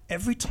れ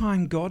る。Every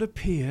time God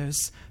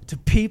appears to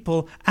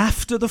people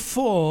after the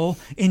fall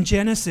in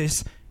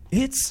Genesis,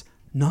 it's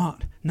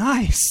not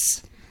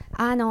nice.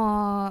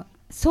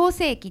 創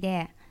世記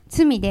で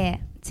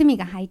罪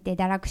が入って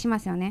堕落しま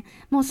すよね。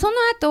もうその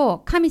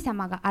後神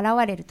様が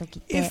現れる時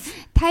って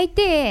大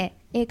抵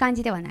感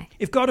じではない。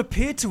If God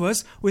appeared to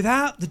us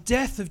without the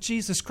death of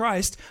Jesus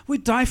Christ,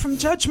 we'd die from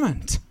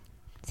judgment.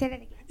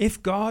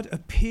 If God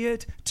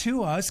appeared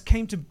to us,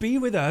 came to be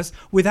with us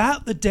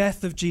without the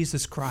death of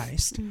Jesus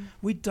Christ,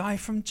 we'd die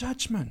from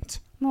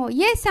judgment. もう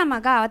イエス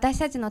様が私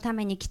たちのた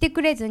めに来て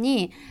くれず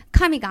に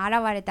神が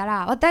現れた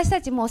ら私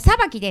たちもう裁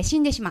きで死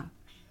んでしまう。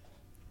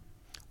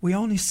We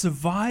only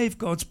survive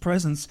God's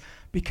presence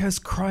because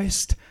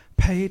Christ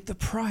paid the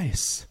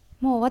price.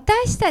 もう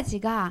私たち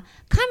が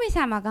神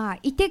様が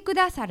いてく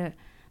ださる、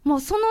も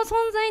うその存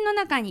在の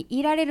中に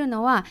いられる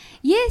のは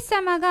イエス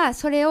様が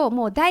それを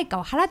もう代価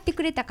を払って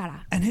くれたか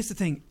ら。And here's the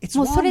thing, it's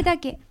もうそれだ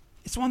け。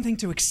it's one thing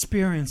to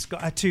experience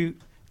God,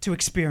 to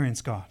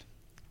experience God.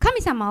 神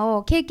様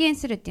を経験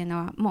するっていうの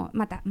はもう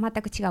また全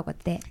く違うこ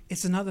とで。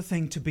It's another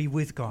thing to be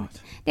with God.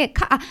 で、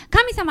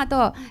神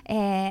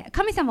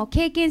様を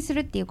経験す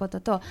るっていうこと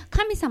と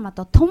神様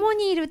と共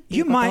にいるって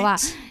いうことは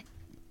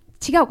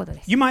違うこと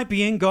です。You might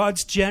be in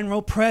God's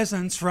general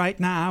presence right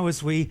now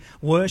as we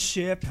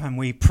worship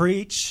and we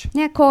preach.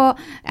 ね、こう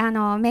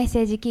メッ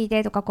セージ聞い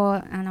てとか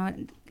こう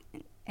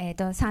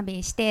賛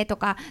美してと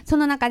かそ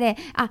の中で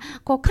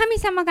こう神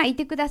様がい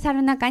てくださ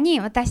る中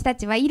に私た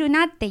ちはいる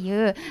なってい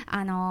う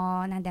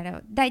なんだろ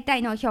う大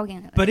体の表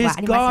現はあります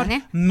よ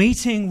ね。But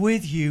is God meeting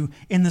with you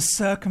in the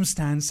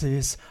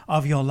circumstances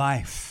of your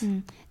life?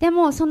 で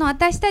もその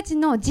私たち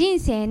の人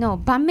生の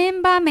場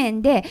面場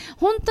面で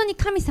本当に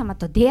神様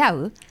と出会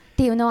うっ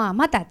ていうのは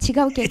また違う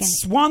経験で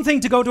す。It's one thing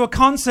to go to a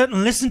concert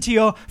and listen to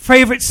your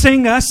favorite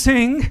singer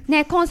sing.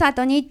 ね、コンサー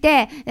トに行っ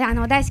て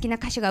大好きな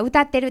歌手が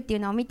歌ってるっていう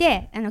のを見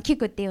て聞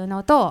くっていう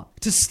のと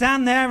To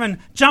stand there and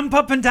jump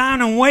up and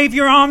down and wave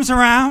your arms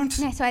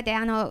around. ね、そうやって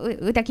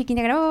歌聴き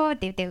ながらおーっ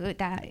て言って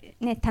歌、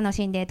ね、楽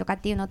しんでとかっ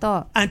ていうの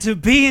と And to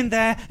be in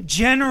their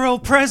general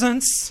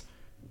presence.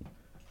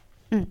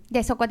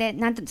 でそこで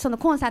その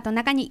コンサートの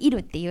中にいる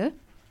っていう。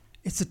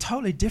It's a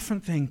totally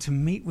different thing to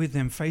meet with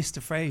them face to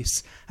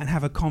face and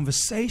have a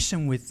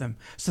conversation with them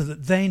so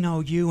that they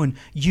know you and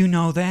you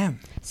know them.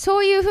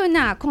 そういう風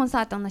なコン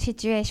サートのシ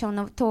チュエーション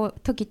の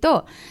時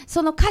と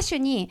その歌手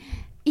に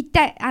一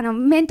体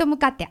面と向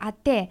かって会っ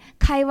て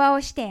会話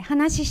をして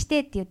話して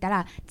って言った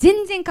ら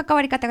全然関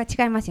わり方が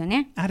違いますよ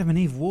ね。 Adam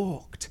and Eve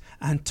walked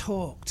and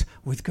talked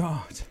with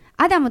God.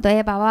 アダムと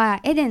エバ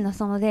はエデンの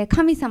園で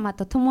神様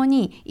と共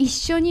に一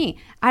緒に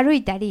歩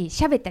いたり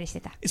喋ったりして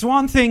た。 It's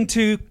one thing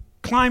to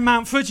climb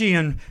Mount Fuji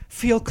and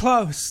feel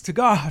close to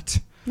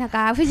God. なん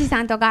か富士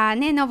山とか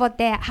ね登っ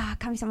て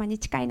神様に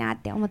近いなっ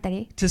て思った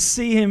り To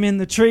see him in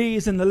the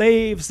trees and the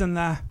leaves and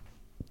the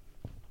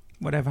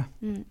whatever.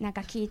 なん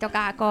か木と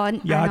かこ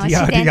うや自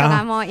然と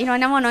かもういろん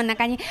なものの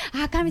中に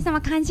神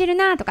様感じる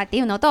なとかってい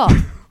うのと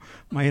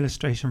My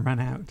illustration ran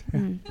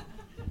out.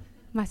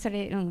 まあそ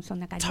れそん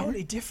な感じ。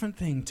 Totally different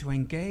thing to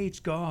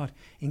engage God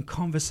in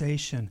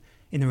conversation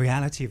in the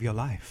reality of your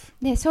life.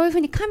 で、そういうふう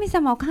に神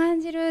様を感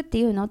じるって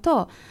いうの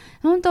と、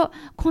本当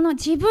この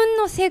自分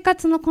の生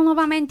活のこの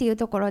場面っていう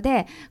ところ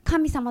で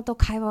神様と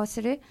会話を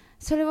する、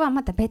それは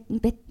また全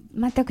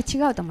く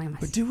違うと思いま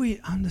But す。 do we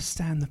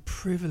understand the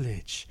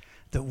privilege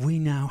that we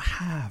now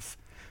have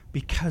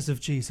because of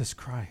Jesus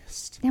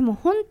Christ? でも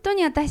本当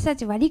に私た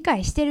ちは理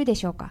解しているで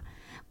しょうか。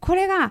こ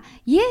れが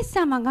イエス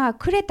様が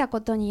くれた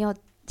ことによっ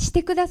てし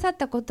てくださっ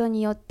たこと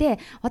によって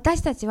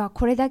私たちは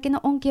これだけ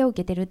の恩恵を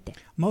受けてるって。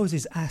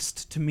 Moses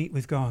asked to meet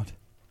with God.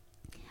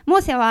 モ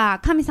ーセは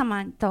神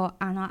様と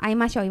会い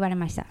ましょう言われ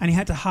ました。 And he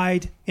had to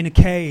hide in a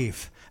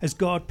cave as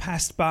God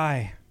passed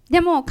by. で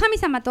も神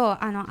様と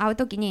会う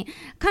ときに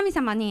神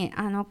様に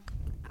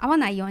会わ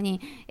ないよう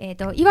に、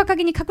岩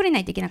陰に隠れな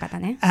いといけなかった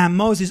ね。 And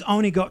Moses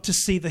only got to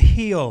see the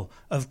heel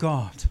of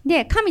God,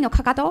 で神の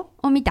かかと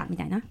を見たみ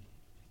たいな。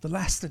 the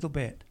last little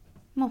bit.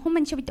 もうほんま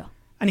にちょびっと。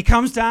 And he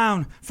comes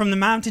down from the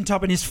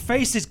mountaintop and his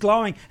face is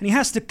glowing and he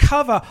has to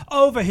cover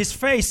over his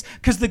face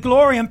because the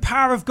glory and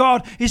power of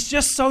God is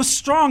just so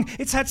strong.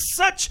 It's had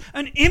such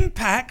an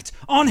impact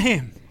on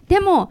him. で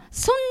も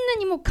そんな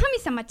にもう神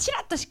様ちら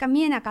っとしか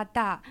見えなかっ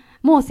た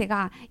モーセ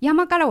が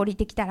山から降り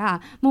てきた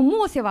ら、もう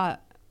モーセ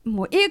は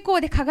もう栄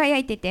光で輝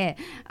いてて、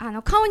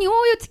顔に覆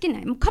いをつけな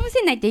い、もうかぶ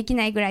せないといけ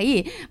ないぐら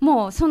い、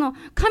もうその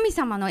神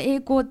様の栄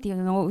光っていう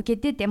のを受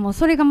けてて、もう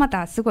それがま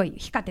たすごい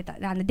光ってた、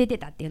出て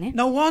たっていうね。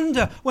 No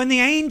wonder when the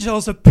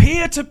angels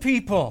appear to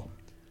people,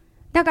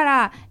 だか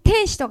ら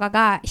天使とか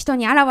が人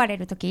に現れ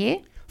ると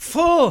き、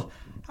 full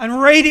and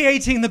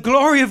radiating the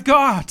glory of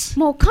God,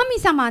 もう神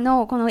様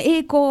のこの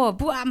栄光を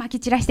ぶわーまき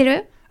散らして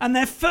る。 and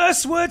their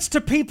first words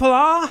to people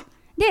are,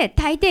 で、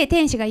大抵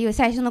天使が言う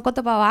最初の言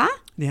葉は、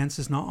 the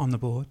answer's not on the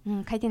board,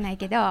 書いてない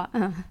けど、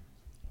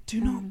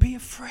do not be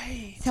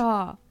afraid.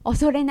 そう、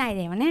恐れない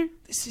でよね。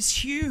 This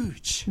is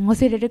huge.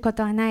 恐れるこ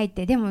とはないっ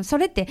て。でもそ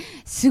れって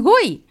すご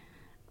い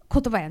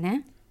言葉よ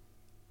ね。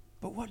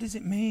 But what does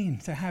it mean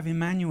to have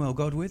Emmanuel,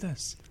 God with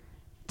us?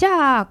 じ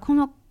ゃあこ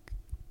の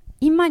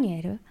インマニュ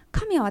エル、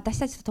神は私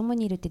たちと共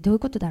にいるってどういう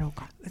ことだろう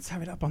か。 Let's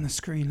have it up on the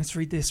screen. Let's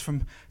read this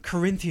from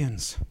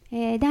Corinthians.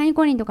 第2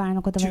コリントから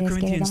の言葉2です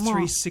けれど Corinthians も、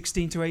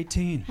 3:16 to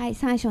 18. はい、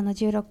3章の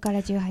16か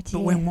ら18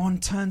 But when で、 one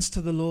turns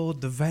to the Lord,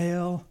 the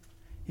veil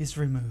is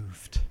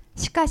removed.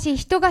 しかし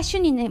人が主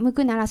に向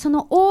くならそ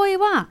の覆い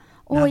は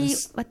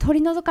取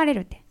り除かれる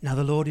って。 Now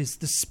the Lord is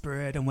the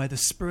Spirit, and where the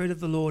Spirit of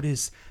the Lord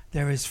is,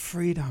 there is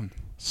freedom.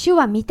 主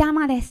は御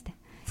霊ですって。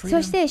 Freedom.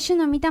 そして主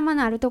の御霊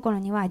のあるところ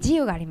には自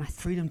由があります。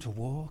 Freedom to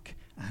walk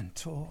and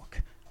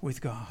talk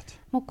with God.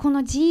 もうこ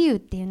の自由っ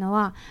ていうの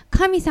は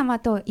神様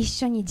と一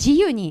緒に自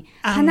由に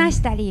話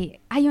したり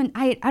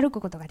歩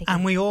くことができる。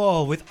 And we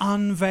all, with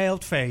unveiled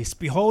face,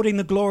 beholding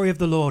the glory of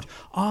the Lord,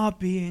 are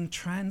being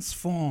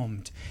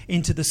transformed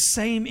into the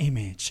same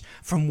image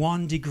from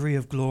one degree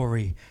of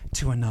glory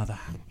to another.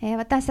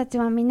 私たち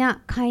はみん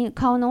な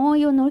顔の覆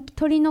いを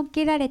取り除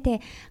けられ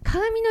て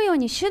鏡のよう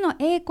に主の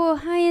栄光を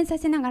反映さ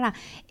せながら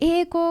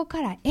栄光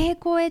から栄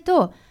光へ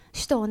と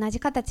主と同じ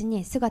形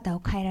に姿を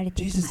変えられ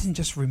ていきま Jesus す。 didn't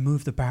just remove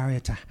the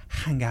barrier to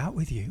hang out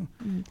with you.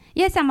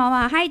 イエス様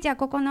は、はい、じゃあ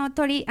ここの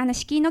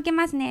敷居のけ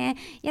ますね。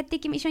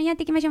一緒にやっ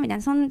ていきましょうみたい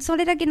な、そ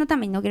れだけのた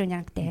めにのけるんじゃ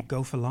なくて。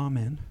 Go for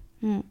ramen.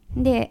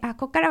 で、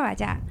ここからは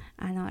じゃ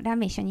あ、ラー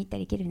メン一緒に行った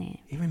りいける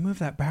ね。 He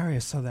removed that barrier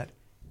so that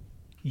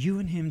you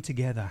and him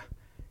together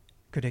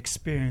could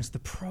experience the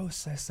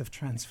process of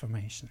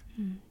transformation.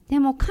 で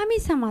も神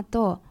様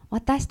と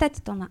私た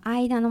ちとの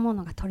間のも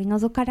のが取り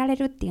除かれ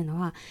るっていうの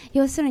は、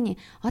要するに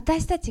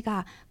私たち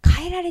が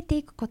変えられて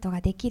いくことが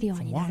できるよう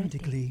From になる one って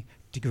いう。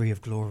 degree of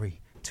glory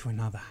to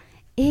another.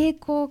 栄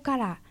光か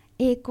ら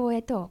栄光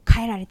へと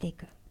変えられてい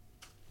く。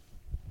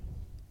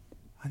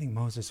 I think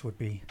Moses would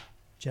be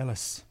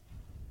jealous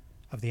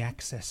of the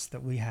access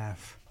that we have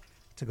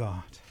to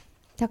God.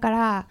 だか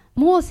ら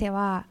モーセ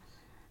は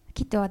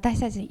きっと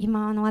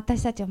今の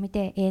私たちを見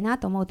てええな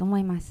と思うと思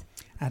います。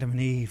 Adam and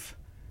Eve,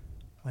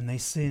 when they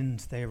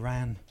sinned, they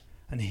ran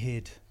and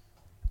hid.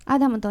 ア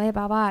ダムとエ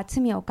バは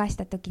罪を犯し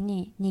た時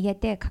に逃げ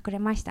て隠れ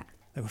ました。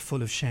 They were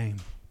full of shame.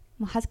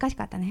 もう恥ずかし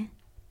かったね。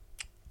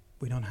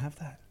 We don't have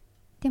that.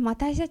 でも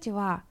私たち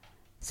は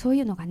そう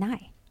いうのがな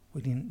い。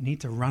 We didn't need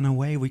to run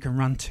away. We can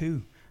run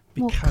too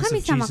もう because of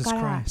神様 Jesus か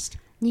ら Christ.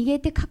 逃げ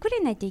て隠れ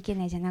ないといけ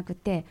ないじゃなく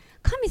て、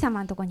神様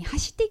のところに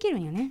走っていける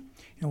んよね。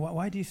You know,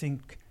 why do you think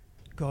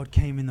God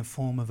came in the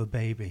form of a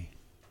baby?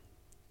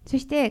 そ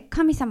して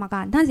神様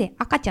がなぜ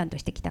赤ちゃんと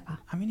してきた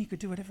か。 I mean, he could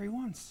do whatever he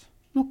wants.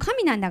 もう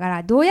神なんだか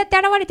らどうやって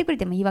現れてくれ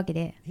てもいいわけ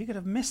で、 He could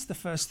have missed the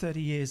first 30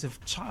 years of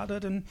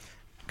childhood and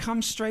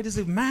come straight as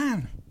a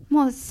man.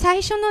 もう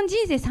最初の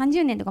人生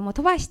30年とかもう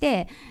飛ばし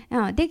て、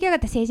出来上がっ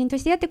た成人と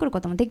してやってくるこ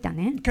ともできた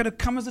ね。He could have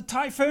come as a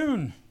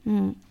typhoon.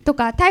 と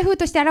か台風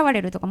として現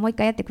れるとかもう一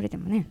回やってくれて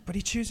もね。 But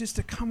he chooses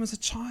to come as a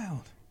child.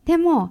 で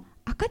も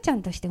赤ちゃ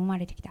んとして生ま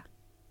れてきた。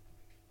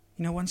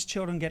 You know, once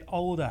children get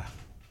older,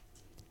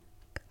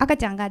 赤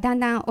ちゃんがだん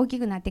だん大き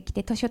くなってき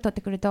て年を取って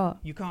くると、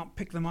 you can't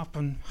pick them up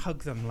and hug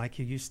them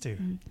like you used to.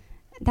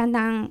 だん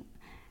だん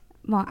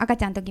もう赤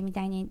ちゃんの時み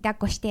たいに抱っ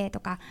こしてと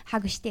かハ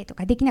グしてと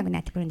かできなくな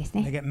ってくるんです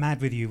ね。 They get mad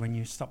with you when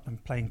you stop them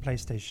playing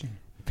PlayStation.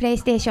 プレイ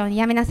ステーション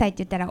やめなさいって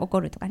言ったら怒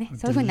るとかね、そういう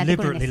風になって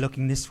くるんです。 Deliberately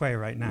looking this way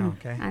right now,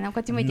 okay? こ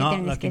っち向いて言って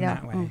るんですけど、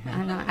 Not looking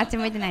that way. あっち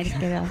向いてないです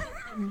けど。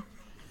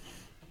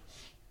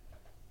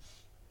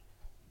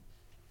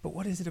But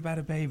what is it about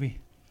a baby?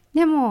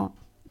 でも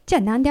じゃ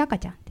あなんで赤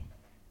ちゃんって？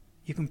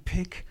 You can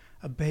pick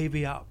a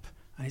baby up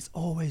and it's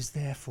always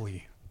there for you.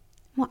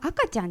 もう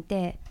赤ちゃんっ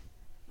て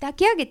抱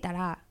き上げた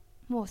ら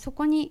もうそ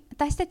こに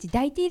私たち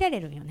抱いていられ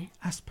るよね。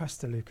 Ask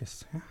Pastor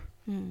Lucas.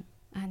 Yeah?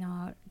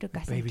 ル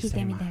カスに聞い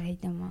てみたらいい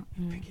と思う。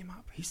Pick him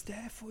up. He's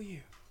there for you.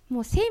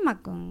 もうセイマ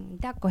君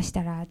抱っこし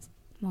たら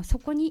もうそ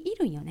こにい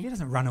るんよ He ね。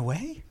 doesn't run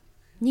away.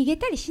 逃げ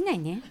たりしない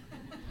ね。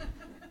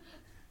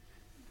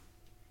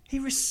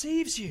 He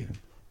receives you.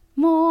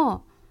 も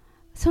う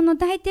その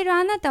抱いてる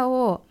あなた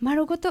を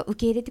丸ごと受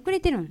け入れてくれ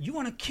てるん。 You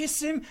want to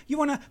kiss him? You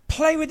want to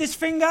play with his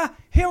finger?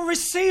 He'll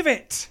receive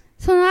it.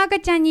 その赤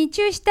ちゃんに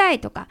チューしたい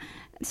とか、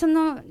そ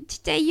のちっ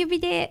ちゃい指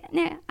で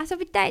ね遊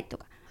びたいと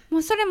か、も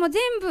うそれも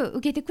全部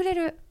受けてくれ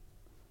る。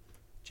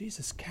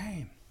 Jesus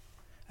came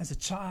as a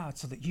child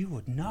so that you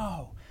would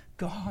know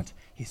God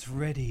is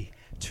ready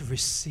to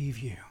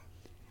receive you.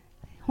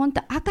 本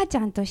当赤ちゃ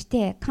んとし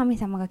て神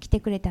様が来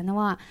てくれたの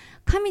は、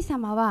神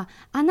様は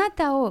あな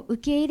たを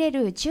受け入れ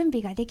る準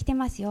備ができて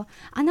ますよ、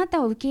あな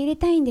たを受け入れ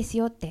たいんです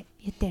よって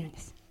言ってるんで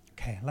す。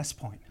 Okay, last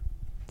point.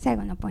 最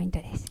後のポイント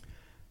です。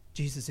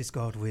 Jesus is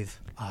God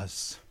with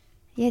us.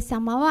 イエス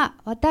様は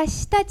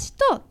私たち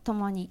と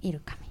共にい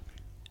る神。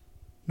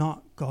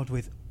 Not God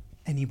with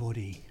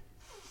anybody.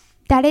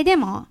 誰で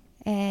も、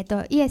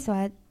イエス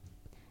は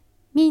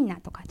みんな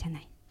とかじゃな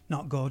い。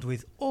 Not God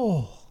with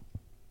all.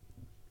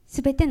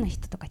 すべての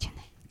人とかじゃ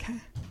ない。 Okay.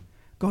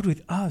 God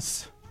with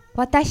us.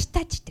 私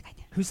たちって書い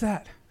てある。 Who's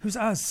that?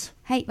 Who's us?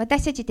 はい、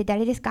私たちって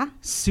誰ですか？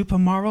 Super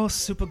moral,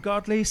 super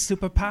godly,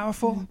 super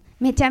powerful.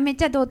 めちゃめ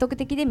ちゃ道徳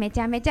的でめち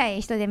ゃめちゃい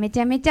い人でめ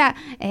ちゃめちゃ、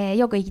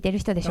よく生きてる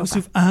人でしょう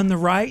Those か？ who've earned the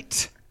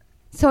right?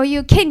 そうい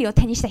う権利を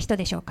手にした人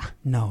でしょうか？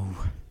 No.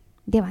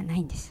 ではな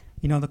いんです。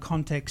 You know the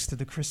context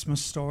of the Christmas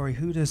story.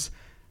 Who does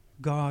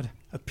God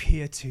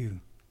appear to?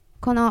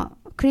 この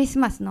クリス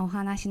マスのお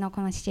話の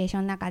このシチュエーショ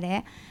ンの中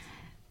で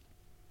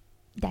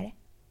誰？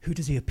 Who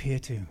does he appear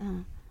to?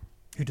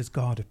 Who does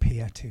God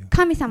appear to?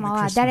 神様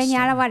は誰に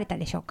現れた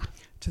でしょうか？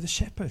 To the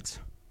shepherds.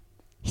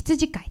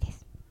 羊飼いで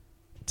す。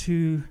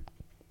 To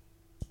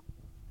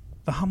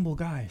the humble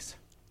guys.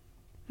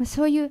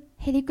 そういう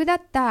へりくだ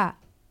った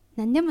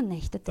何でもない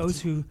人た Those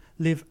ち。 who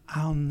live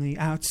on the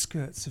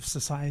outskirts of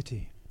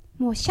society.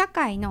 もう社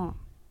会の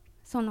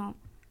その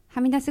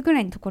はみ出すぐら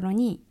いのところ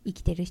に生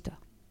きてる人。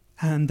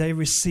 And they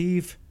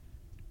receive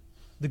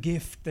the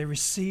gift. They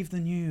receive the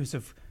news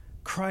of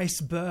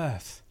Christ's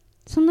birth.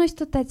 その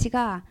人たち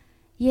が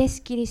イエ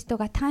ス・キリスト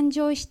が誕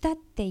生したっ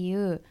てい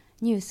う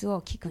ニュースを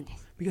聞くんで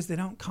す。 Because they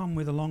don't come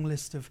with a long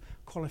list of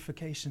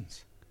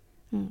qualifications.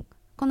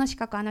 この資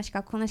格、あの資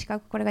格、この資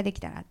格、これができ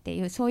たらって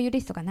いうそういう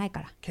リストがないか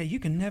ら。 Okay, you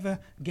can never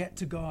get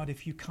to God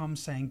if you come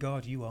saying,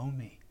 God, you owe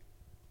me.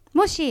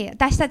 もし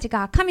私たち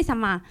が神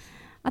様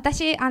あな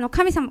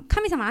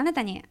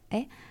たに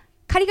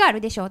借りがある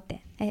でしょっ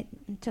て、ちょっ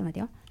と待って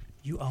よ。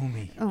You owe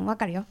me. わ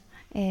かるよ。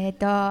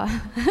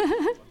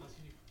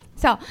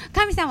そう、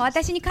神様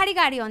私に借り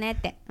があるよねっ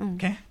て、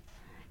Okay?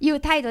 いう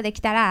態度でき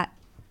たら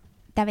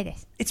ダメで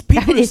す。 It's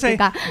people who ダ say, メです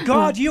か。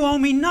 God, you owe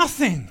me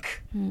nothing.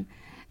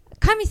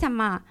 神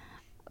様は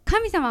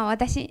神様は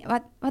私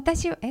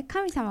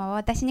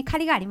に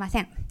借りがありませ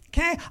ん。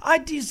 Okay?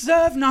 I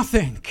deserve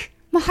nothing.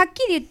 もうはっ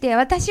きり言って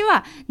私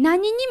は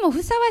何にも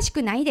ふさわし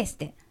くないですっ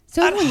て。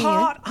そういう At ふうに言う。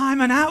 heart,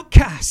 I'm an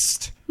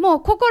outcast. も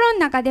う心の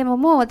中でも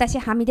もう私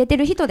はみ出て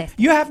る人です。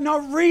 You have no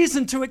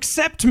reason to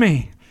accept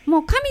me. も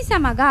う神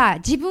様が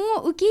自分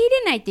を受け入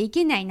れないとい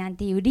けないなん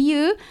ていう理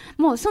由、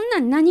もうそんな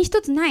ん何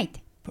一つないっ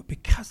て。 But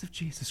because of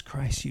Jesus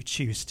Christ, you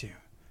choose to.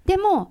 で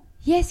も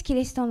イエス・キ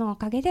リストのお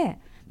かげで、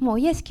もう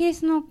イエス・キリ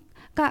スト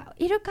が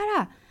いるか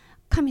ら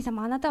神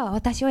様あなたは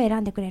私を選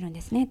んでくれるん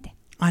ですねって。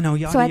I know,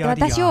 yada, そうやっ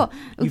て yada, 私を yada.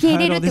 受け You've 入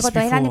れ heard る all って this こと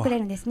を選んでく before. れ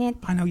るんですねって。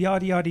 I know,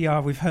 yada, yada,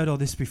 yada. We've heard all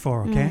this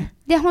before, okay?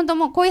 で本当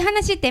もうこういう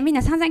話ってみん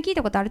な散々聞い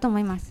たことあると思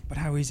います。 But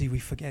how easy we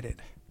forget it.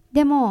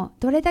 でも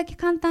どれだけ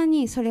簡単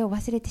にそれを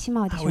忘れてし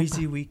まうでしょ How うか。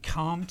 easy we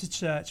come to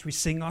church, we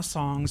sing our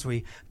songs,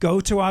 we go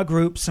to our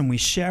groups and we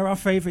share our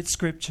favorite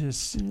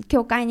scriptures.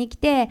 教会に来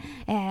て、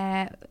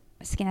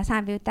好きな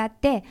賛美歌っ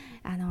て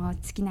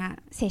好きな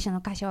聖書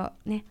の箇所を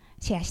ね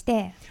シェアし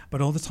て、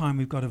 But all the time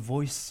we've got a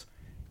voice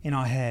in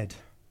our head.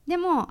 で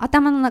も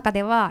頭の中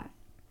では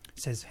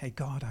Says, hey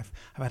God, I've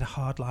had a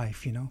hard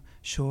life, you know.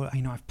 Sure,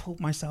 I've pulled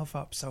myself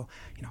up, so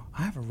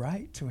I have a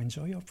right to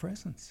enjoy your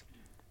presence.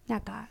 な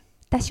んか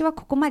私は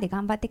ここまで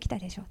頑張ってきた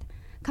でしょう。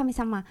神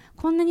様、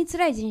こんなに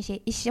辛い人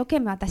生一生懸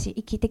命私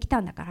生きてきた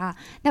んだから、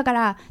だか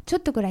らちょっ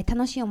とぐらい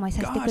楽しい思い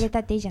させてくれた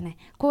っていいじゃない。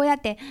こうや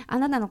ってあ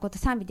なたのこと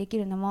賛美でき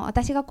るのも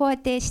私がこうやっ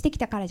てしてき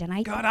たからじゃな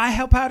い。 God, I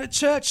help out at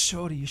church.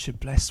 Surely you should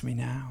bless me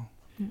now.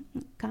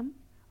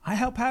 I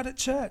help out at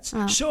church.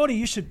 Surely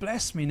you should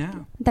bless me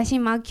now. 私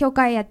今教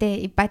会やって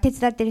いっぱい手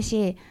伝ってる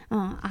し、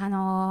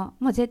も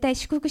う絶対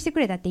祝福してく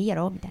れたっていいや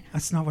ろみたいな。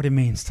That's not what it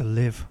means to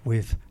live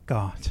with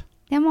God.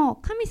 でも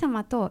神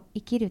様と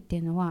生きるってい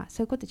うのは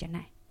そういうことじゃな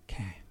い。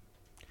Okay.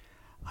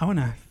 I want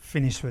to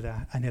finish with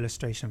an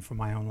illustration from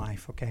my own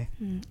life, okay?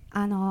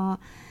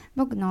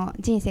 僕の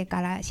人生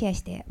からシェア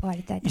して終わ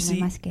りたいと思い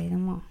ますけれど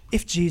も。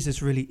If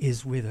Jesus really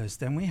is with us,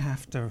 then we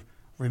have to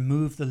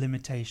remove the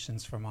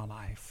limitations from our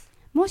life.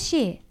 も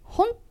し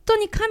本当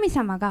に神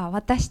様が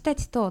私た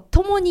ちと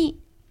共に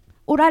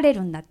おられ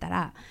るんだった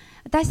ら、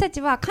私た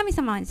ちは神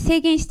様に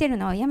制限している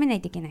のをやめな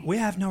いといけない。We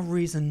have no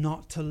reason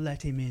not to let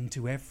him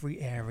into every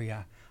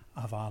area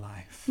of our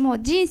life. もう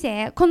人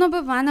生、この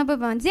部分、あの部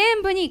分、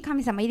全部に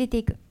神様入れて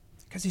いく。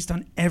Because he's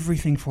done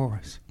everything for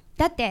us.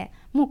 だって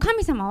もう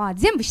神様は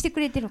全部してく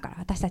れてるから、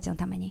私たちの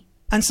ために。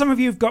And some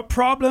of you have got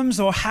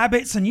problems or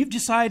habits and you've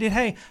decided,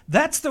 hey,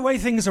 that's the way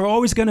things are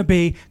always going to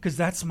be because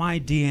that's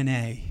my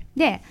DNA.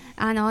 で、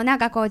なん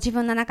かこう自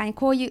分の中に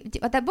こういう、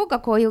僕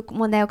はこういう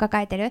問題を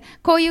抱えてる、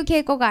こういう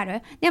傾向があ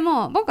る。で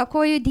も僕は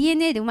こういう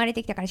DNA で生まれ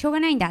てきたからしょうが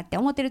ないんだって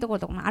思ってるところ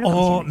とかもあるかも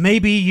しれない。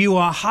Or maybe you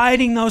are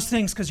hiding those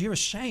things because you're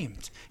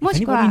ashamed.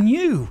 If anybody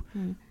knew.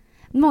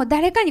 もう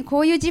誰かにこ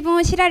ういう自分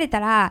を知られ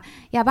たら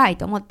やばい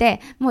と思って、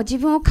もう自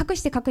分を隠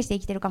して生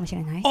きてるかもし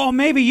れない。Or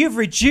maybe you've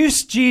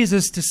reduced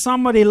Jesus to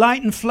somebody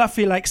light and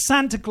fluffy like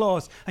Santa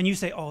Claus and you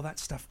say, oh, that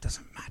stuff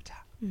doesn't matter.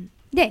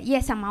 で、イ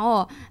エス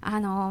様を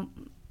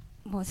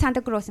もうサン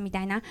タクロースみた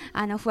いな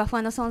ふわふ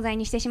わの存在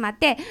にしてしまっ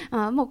て、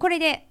もうこれ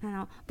で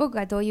僕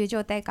がどういう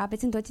状態か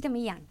別にどっちでも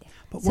いいやんって、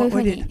そういうふ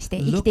うにして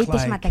生きていって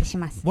しまったりし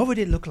ます。What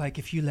would it look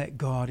like if you let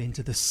God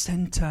into the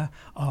center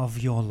of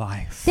your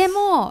life? で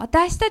も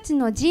私たち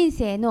の人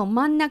生の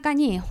真ん中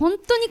に本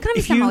当に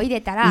神様を入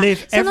れたら、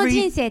その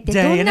人生って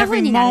どんなふ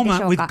うになるで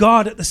しょうか。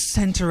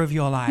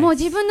もう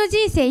自分の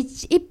人生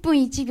1分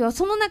1秒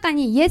その中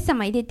にイエス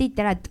様入れていっ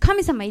たら、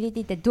神様入れて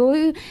いったらどう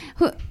いう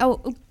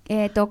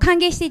歓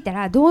迎していった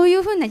らどうい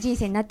うふうな人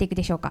生になっていく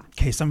でしょうか。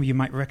Okay, some of you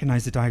might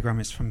recognize the diagram.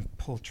 It's from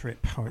Paul Tripp,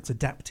 or it's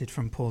adapted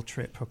from Paul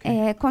Tripp.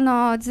 Okay. こ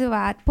の図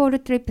はポール・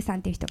トリップさ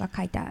んという人が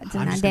描いた図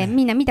なんで、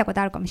みんな見たこ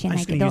とあるかもしれな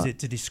いけど。I'm just going to use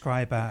it to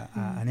describe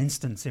an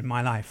instance in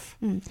my life.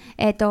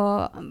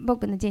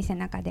 僕の人生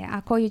の中で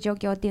こういう状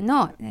況っていう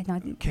のを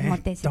持っ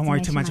て説明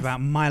します。Don't worry too much about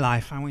my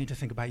life. I want you to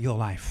think about your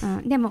life.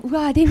 でも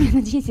デミアン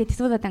の人生って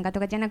そうだったんかと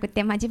かじゃなく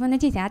て、自分の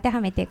人生当ては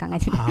めて考え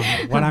てみる。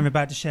What I'm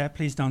about to share,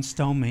 please don't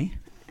stone me.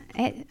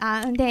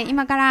 で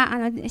今から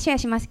シェア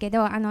しますけ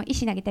ど、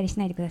石投げたりし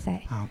ないでくださ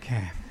い。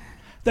Okay.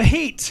 The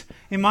heat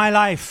in my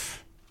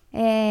life.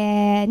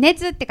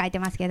 熱って書いて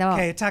ますけど。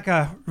Okay,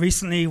 Taka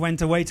recently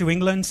went away to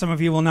England. Some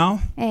of you will know.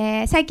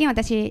 最近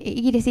私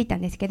イギリス行った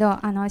んですけど、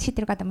知っ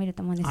てる方もいる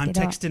と思うんですけ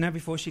ど。I'm texting her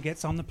before she gets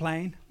on the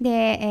plane.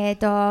 で、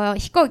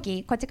飛行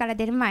機こっちから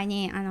出る前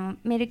に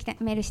メ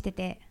ールして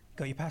て。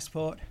Got your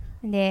passport?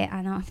 で、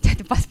ちょっ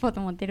とパスポー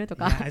ト持ってると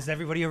か。Has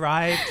everybody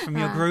arrived from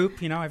your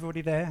group? You know,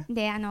 everybody there?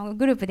 で、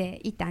グループで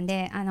行ったん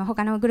で、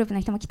他のグループ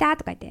の人も来た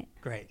とか言って。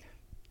Great.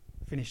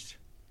 Finished.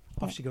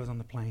 Off she goes on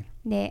the plane.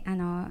 で、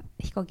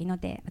飛行機乗っ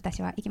て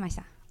私は行きまし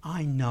た。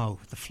I know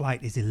the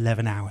flight is 11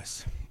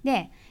 hours.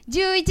 で、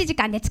11時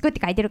間で着くって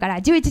書いてるから、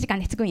11時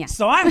間で着くんや。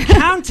So I'm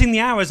counting the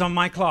hours on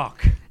my clock.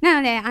 な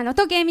ので、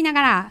時計見な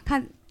がら、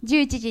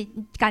11時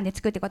間で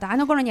着くってことは、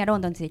頃にはロ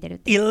ンドンに着いてるっ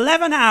て。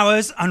11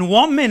 hours and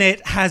 1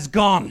 minute has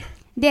gone.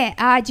 で、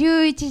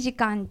11時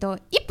間と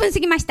1分過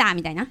ぎました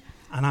みたいな。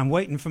And I'm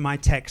waiting for my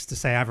text to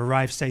say I've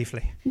arrived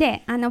safely.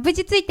 で、無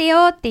事着いて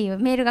よっていう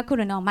メールが来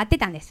るのを待って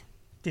たんです。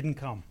Didn't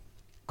come.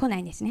 来な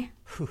いんですね。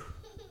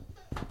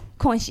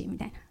今週み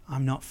たいな。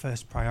I'm not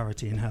first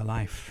priority in her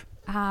life.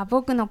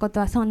 僕のこと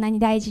はそんなに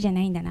大事じゃな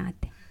いんだなっ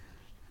て。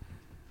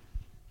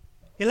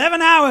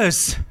11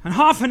 hours and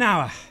half an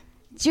hour.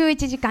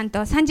 11時間と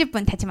30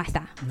分経ちまし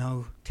た。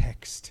No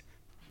text.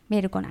 メ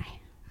ール来な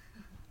い。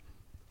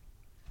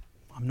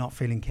I'm not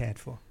feeling cared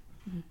for.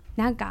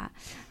 なんか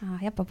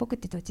やっぱ僕っ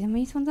てどっちでも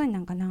いい存在な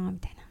んかなみ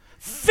たいな。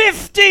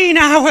15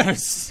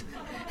 hours!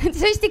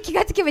 そして気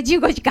がつけば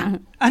15時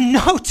間。And no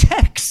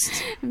text!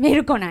 メー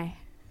ル来ない。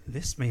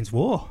This means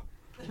war.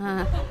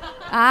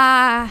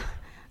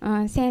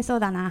 戦争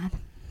だなっ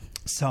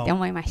て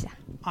思いました。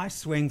I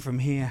swing from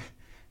here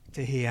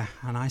to here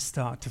and I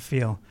start to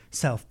feel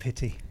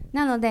self-pity.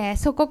 なので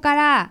そこか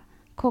ら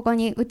ここ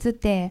に移っ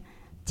て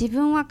自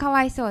分はか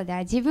わいそうだ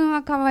ム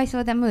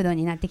ード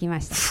になってきま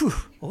した。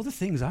All the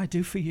things I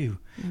do for you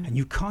and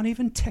you can't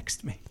even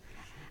text me.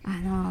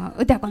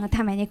 歌子の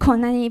ためにこ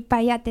んなにいっ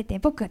ぱいやってて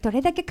僕がど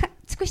れだけ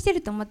尽くして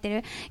ると思って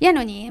るや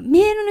のに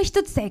メールの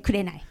一つさえく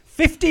れない。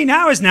15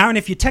 hours now and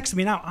if you text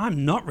me now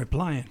I'm not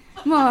replying.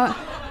 もう15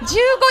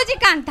時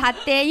間経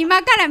って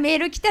今からメー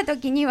ル来た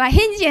時には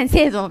返事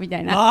せえぞみた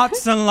いな。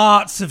Lots and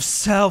lots of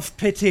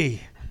self-pity.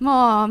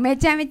 もうめ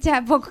ちゃめち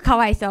ゃ僕か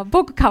わいそうに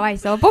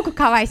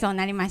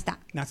なりました。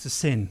That's a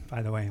sin,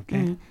 by the way,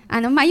 okay?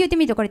 言うて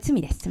みるとこれ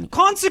罪です。罪。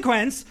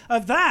Consequence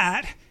of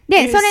that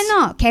で、それ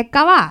の結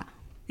果は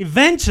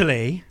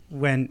eventually,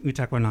 when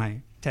Utako and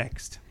I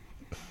text,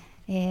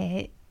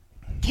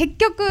 結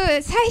局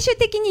最終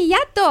的にや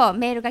っと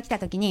メールが来た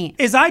時に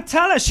is I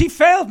tell her she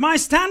failed my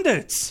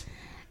standards.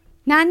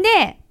 なん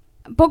で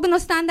僕の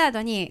スタンダー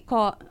ドに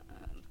こう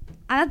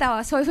あなた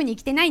はそういうふうに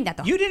生きてないんだ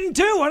と You didn't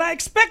do what I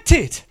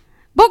expected.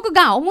 僕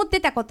が思って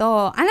たこと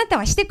をあなた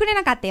はしてくれ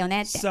なかったよ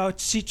ねって So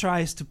she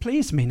tries to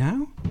please me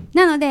now.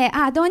 なので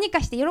どうに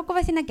かして喜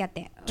ばせなきゃっ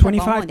て思うん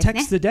25ですね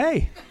texts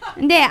a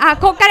day. で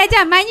こっからじ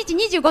ゃあ毎日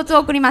25通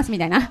送りますみ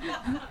たいな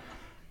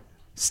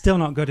Still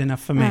not good enough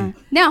for me.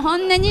 でもほ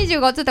んな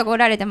25通とかお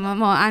られても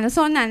もう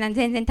そんなん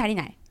全然足り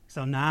ない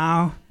So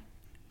now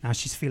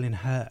she's feeling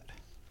hurt.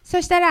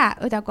 そしたら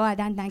歌子は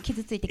だんだん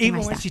傷ついてきま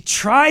Even し when た she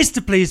tries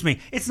to please me,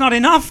 it's not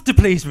enough to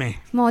please me.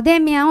 もうデ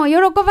ミアンを喜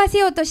ばせ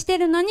ようとして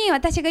るのに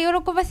私が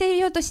喜ばせ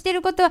ようとして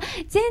ることは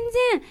全然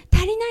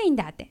足りないん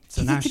だって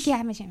傷つき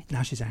始めました Now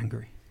she's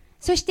angry.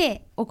 そし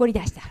て怒り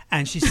出した、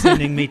And she's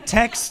sending me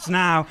texts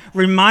now,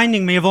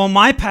 reminding me of all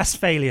my past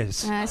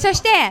failures. そ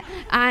して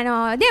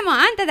でも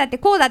あんただって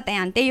こうだった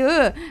やんってい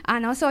う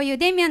そういう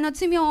デミアンの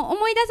罪を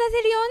思い出さ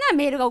せるような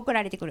メールが送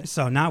られてくる、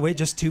 So now we're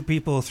just two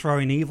people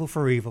throwing evil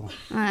for evil.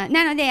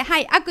 なのでは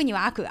い悪に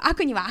は悪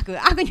悪には悪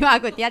悪には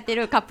悪ってやって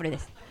るカップルで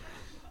す、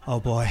Oh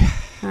boy.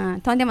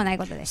 とんでもない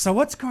ことです。 So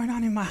what's going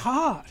on in my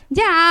heart?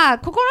 じゃあ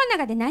心の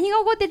中で何が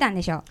起こってたん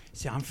でしょう。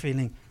 See, I'm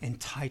feeling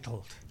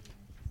entitled.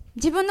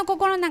 自分の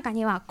心の中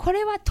にはこ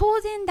れは当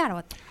然だろ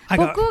う、 I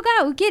got 僕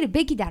が受ける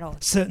べきだろう、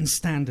 certain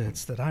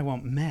standards that I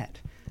want met,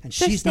 and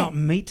そして she's not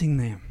meeting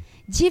them.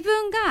 自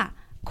分が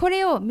こ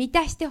れを満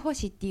たしてほ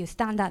しいっていうス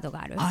タンダード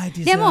がある。 I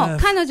deserve- でも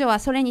彼女は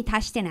それに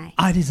達してない。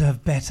 I deserve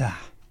better.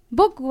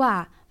 僕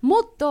は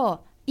もっ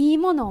といい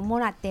ものをも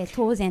らって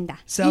当然だ。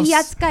 Self- いい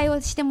扱いを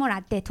してもら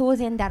って当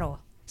然だろ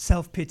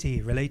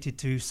Self-pity related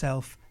to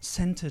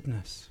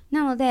self-centeredness. う。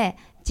なので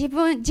自己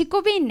憐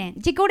憐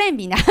自己憐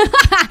憫だ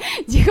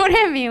自己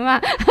憐憫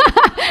は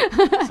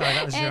Sorry,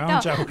 that was your own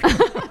joke.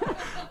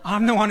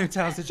 I'm the one who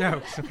tells the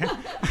jokes, okay?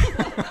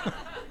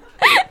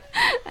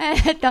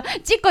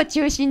 自己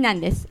中心なん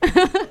です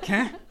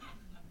Okay?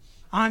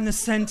 I'm the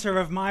center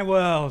of my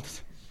world.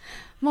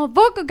 もう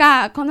僕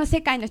がこの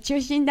世界の中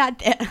心だっ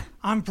て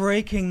I'm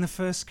breaking the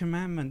first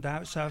commandment,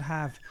 thou shalt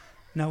have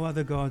no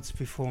other gods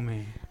before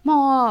me.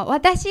 もう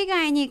私以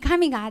外に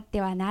神があって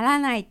はなら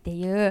ないって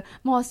いう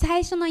もう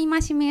最初の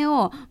戒め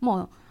を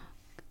もう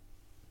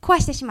壊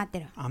してしまって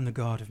る。 I'm the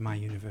God of my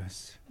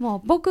universe, も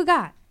う僕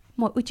が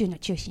もう宇宙の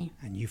中心。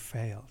 and you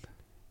failed.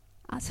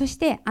 そし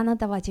てあな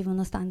たは自分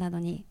のスタンダード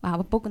に、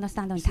僕のス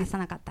タンダードに達さ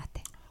なかったっ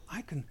て。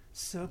 I can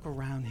circle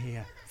around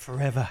here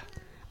forever.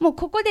 もう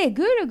ここで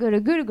ぐるぐ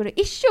るぐるぐる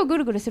一生ぐ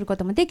るぐるするこ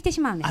ともできて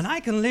しまうんです。 And I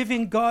can live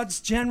in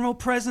God's general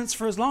presence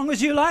for as long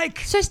as you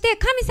like. そして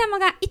神様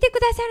がいてく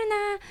ださるな、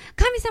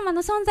神様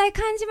の存在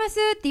感じます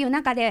っていう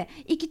中で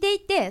生きていっ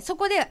てそ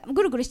こで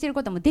ぐるぐるしている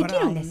こともで But き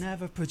る I'll んです。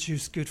 never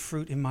produce good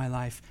fruit in my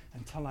life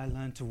until I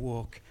learn to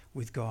walk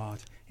with God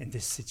in this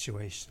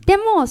situation. で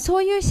も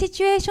そういうシ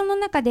チュエーションの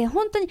中で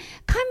本当に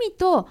神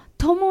と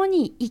共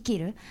に生き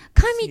る、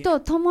神と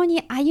共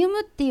に歩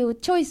むっていう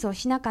チョイスを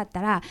しなかっ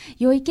たら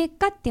良い結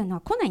果っていうの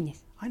は来ないんで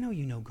す。 I know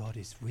you know God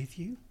is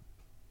with you,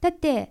 だっ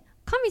て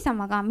神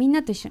様が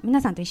皆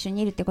さんと一緒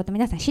にいるってこと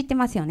皆さん知って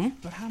ますよね。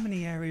 but how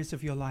many areas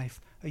of your life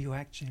are you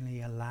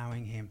actually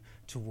allowing Him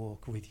to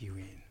walk with you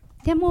in?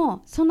 で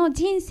もその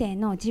自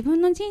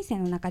分の人生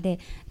の中で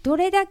ど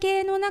れだ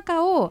けの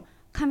中を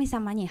神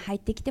様に入っ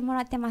てきても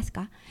らってます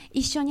か？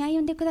一緒に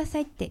歩んでくださ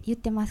いって言っ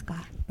てます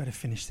か？ Better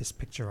finish this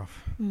picture off.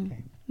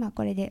 Okay.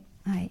 これで、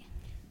終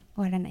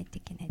わらないと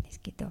いけないです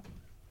けど。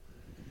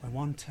 When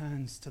one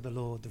turns to the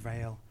Lord, the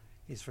veil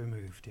is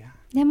removed, yeah?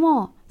 で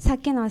もさっ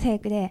きの聖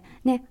句で、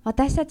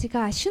私たち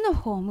が主の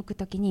方を向く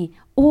ときに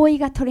覆い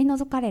が取り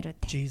除かれるっ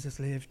て。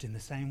 Jesus lived in the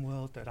same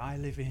world that I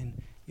live in,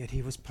 yet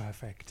He was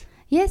perfect.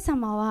 イエス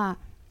様は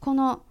こ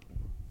の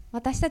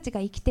私たちが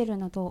生きている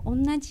のと同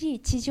じ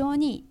地上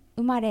に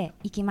生まれ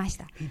生きまし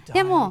た。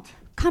でも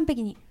完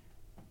璧に。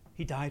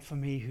 He died for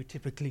me who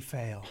typically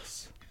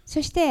fails.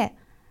 そして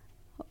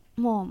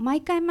もう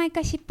毎回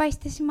失敗し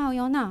てしまう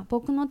ような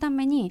僕のた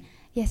めに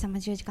イエス様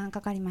10時間か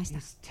かりました。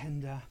 He's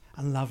tender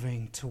and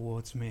loving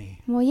towards me.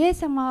 もうイエ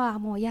ス様は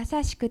もう優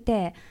しく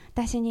て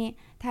私に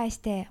対し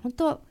て本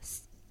当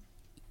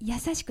優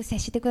しく接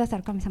してくださ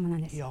る神様な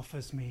んです。 He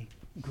offers me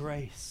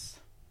grace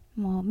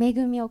もう恵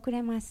みをく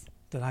れます。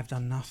 that I've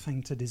done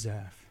nothing to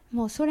deserve.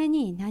 もうそれ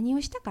に何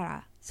をしたか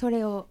らそ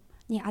れ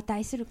に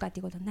値するかと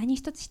いうことを何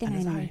一つしてな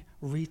And い as の I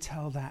に。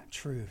 retell that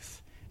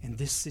truth in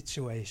this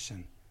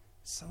situation,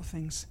 so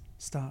things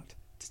start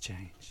to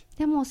change.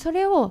 でもそ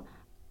れを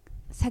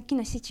さっき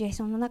のシチュエー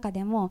ションの中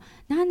でも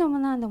何度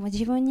も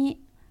自分に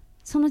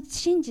その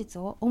真実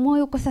を思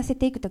い起こさせ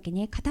ていくとき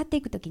に語って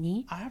いくとき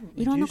に I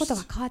いろんなこと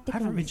が変わってく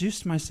haven't るんです。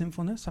 reduced my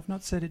sinfulness. I've not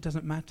said it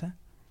doesn't matter.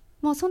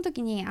 もうその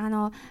時にあ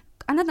な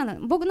た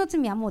の僕の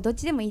罪はもうどっ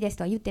ちでもいいです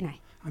とは言ってな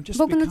い。 I'm just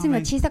僕の罪を becoming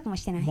小さくも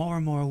してない。 more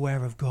and more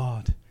aware of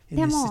God in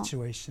で this も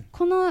situation.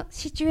 この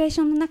シチュエー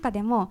ションの中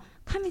でも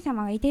神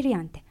様がいてるや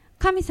んって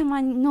神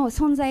様の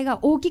存在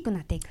が大きく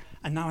なっていく。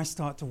And now I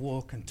start to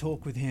walk and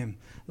talk with him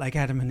like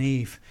Adam and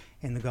Eve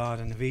in the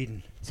Garden of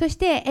Eden. そし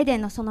てエデ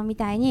ンの園み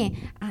たいに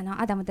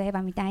アダムとエヴ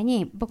ァみたい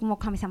に僕も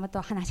神様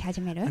と話し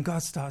始める。And God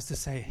starts to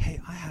say,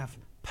 hey, I have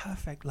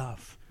perfect love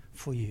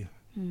for you.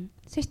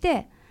 そし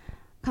て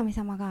神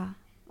様が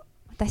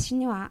私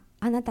には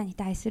あなたに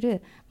対す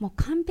るもう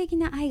完璧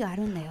な愛があ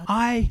るんだよ。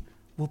I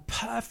will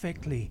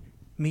perfectly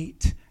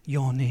meet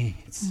your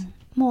needs.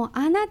 もう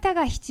あなた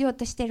が必要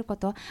としているこ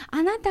と、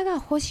あなたが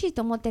欲しい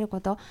と思っている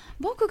こと、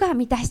僕が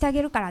満たしてあ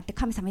げるからって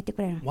神様言って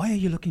くれる。Why are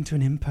you looking to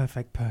an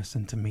imperfect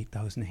person to meet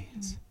those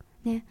needs?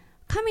 ね、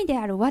神で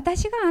ある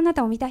私があな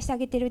たを満たしてあ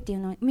げてるっていう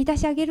の、満た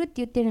してあげるって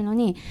言ってるの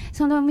に、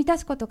その満た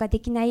すことが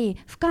できない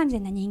不完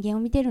全な人間を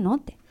見てるのっ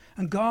て。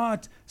And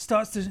God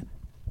starts to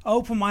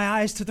open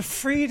my eyes to the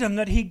freedom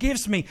that He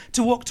gives me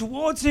to walk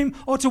towards Him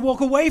or to walk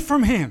away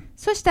from Him.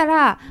 そした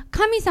ら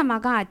神様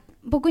が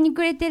僕に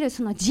くれてる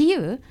その自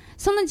由、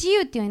その自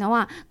由っていうの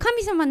は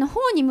神様の方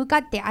に向か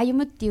って歩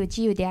むっていう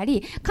自由であ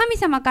り、神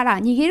様から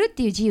逃げるっ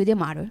ていう自由で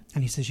もある。And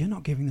He says, you're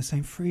not giving the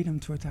same freedom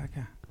to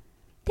attacker.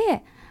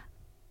 で、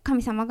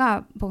神様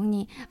が僕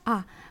に、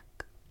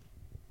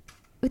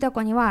歌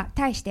子には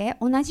対して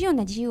同じよう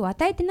な自由を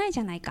与えてないじ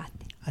ゃないかっ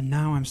て。And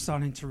now I'm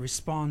starting to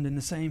respond in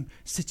the same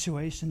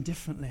situation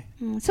differently.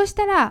 そし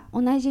たら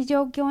同じ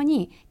状況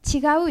に違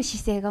う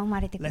姿勢が生ま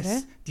れてくる。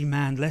Less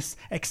demand, less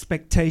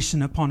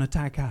expectation upon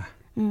attacker.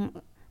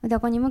 歌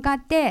子に向か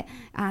って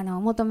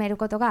求める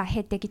ことが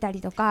減ってきた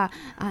りとか、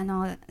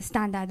ス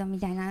タンダードみ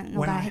たいなの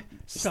が減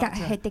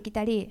ってき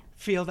たり。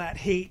Feel that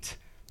heat,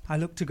 I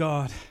look to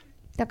God.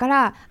 だか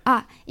ら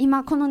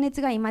今この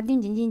熱が今じ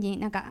んじん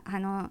なんか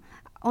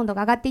温度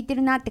が上がっていって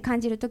るなって感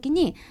じるとき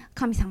に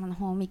神様の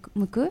方を向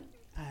く。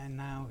And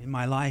now in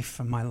my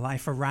life and my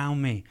life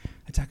around me,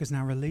 attack is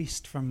now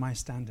released from my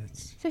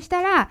standards. そし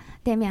たら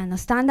デミアンの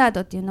スタンダー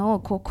ドっていうのを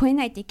こう超え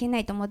ないといけな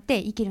いと思っ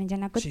て生きるんじゃ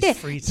なくて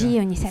自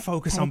由にされて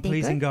いく。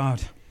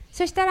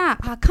そしたら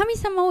神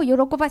様を喜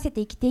ばせ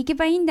て生きていけ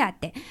ばいいんだっ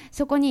て、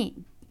そこ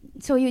に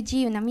そういう自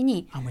由な身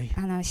に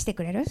して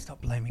くれる。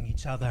Stop blaming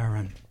each other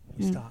and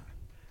we start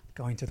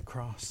going to the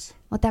cross.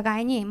 お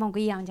互いに文句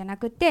言い合うんじゃな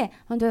くて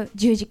本当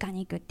十字架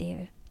に行くってい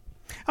う。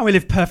And we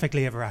live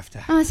perfectly ever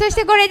after. そし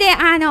てこれで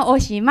お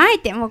しまいっ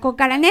て、もうここ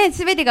からね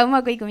全てがう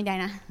まくいくみたい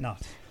な。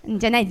Not.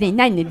 じゃない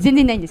ね、全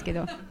然ないんですけ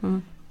ど。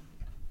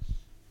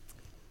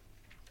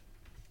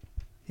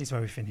Here's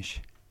where we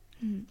finish.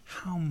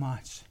 How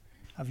much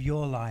of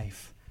your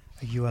life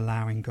are you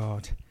allowing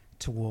God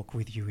to walk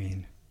with you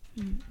in?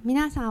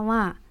 皆さん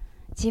は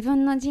自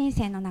分の人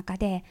生の中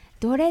で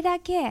どれだ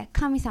け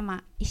神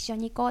様一緒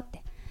に行こうっ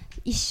て、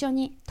一緒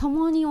に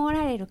共にお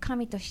られる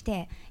神とし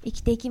て生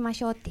きていきま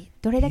しょうって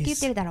どれだけ言っ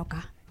てるだろう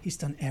か。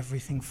He's done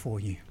everything for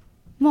you.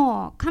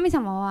 もう神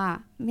様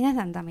は皆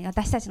さんのために、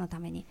私たちのた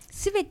めに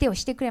全てを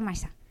してくれま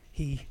した。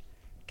He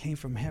came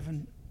from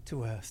heaven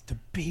to earth to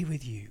be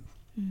with you.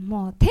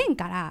 もう天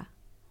から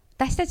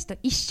私たちと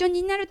一緒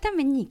になるた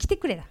めに来て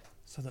くれた。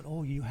So that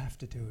all you have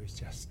to do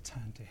is just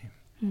turn to Him.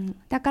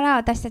 だから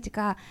私たち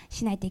が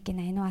しないといけ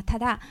ないのはた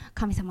だ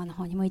神様の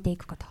方に向いてい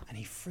くこと。And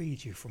He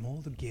freed you from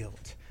all the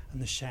guilt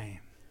and the shame.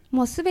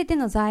 もうすべて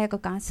の罪悪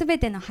感、すべ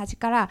ての恥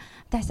から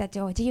私たち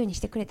を自由にし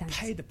てくれたんで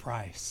す。Pay the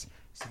price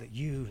so that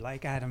you,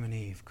 like Adam and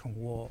Eve, can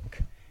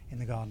walk in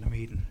the Garden of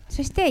Eden.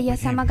 そしてイエ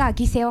ス様が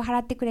犠牲を払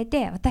ってくれ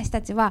て、私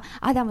たちは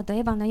アダムと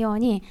エバのよう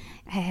に、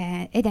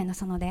エデンの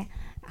園で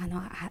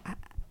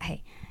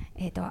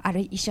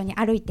一緒に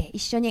歩いて一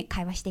緒に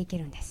会話していけ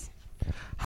るんです。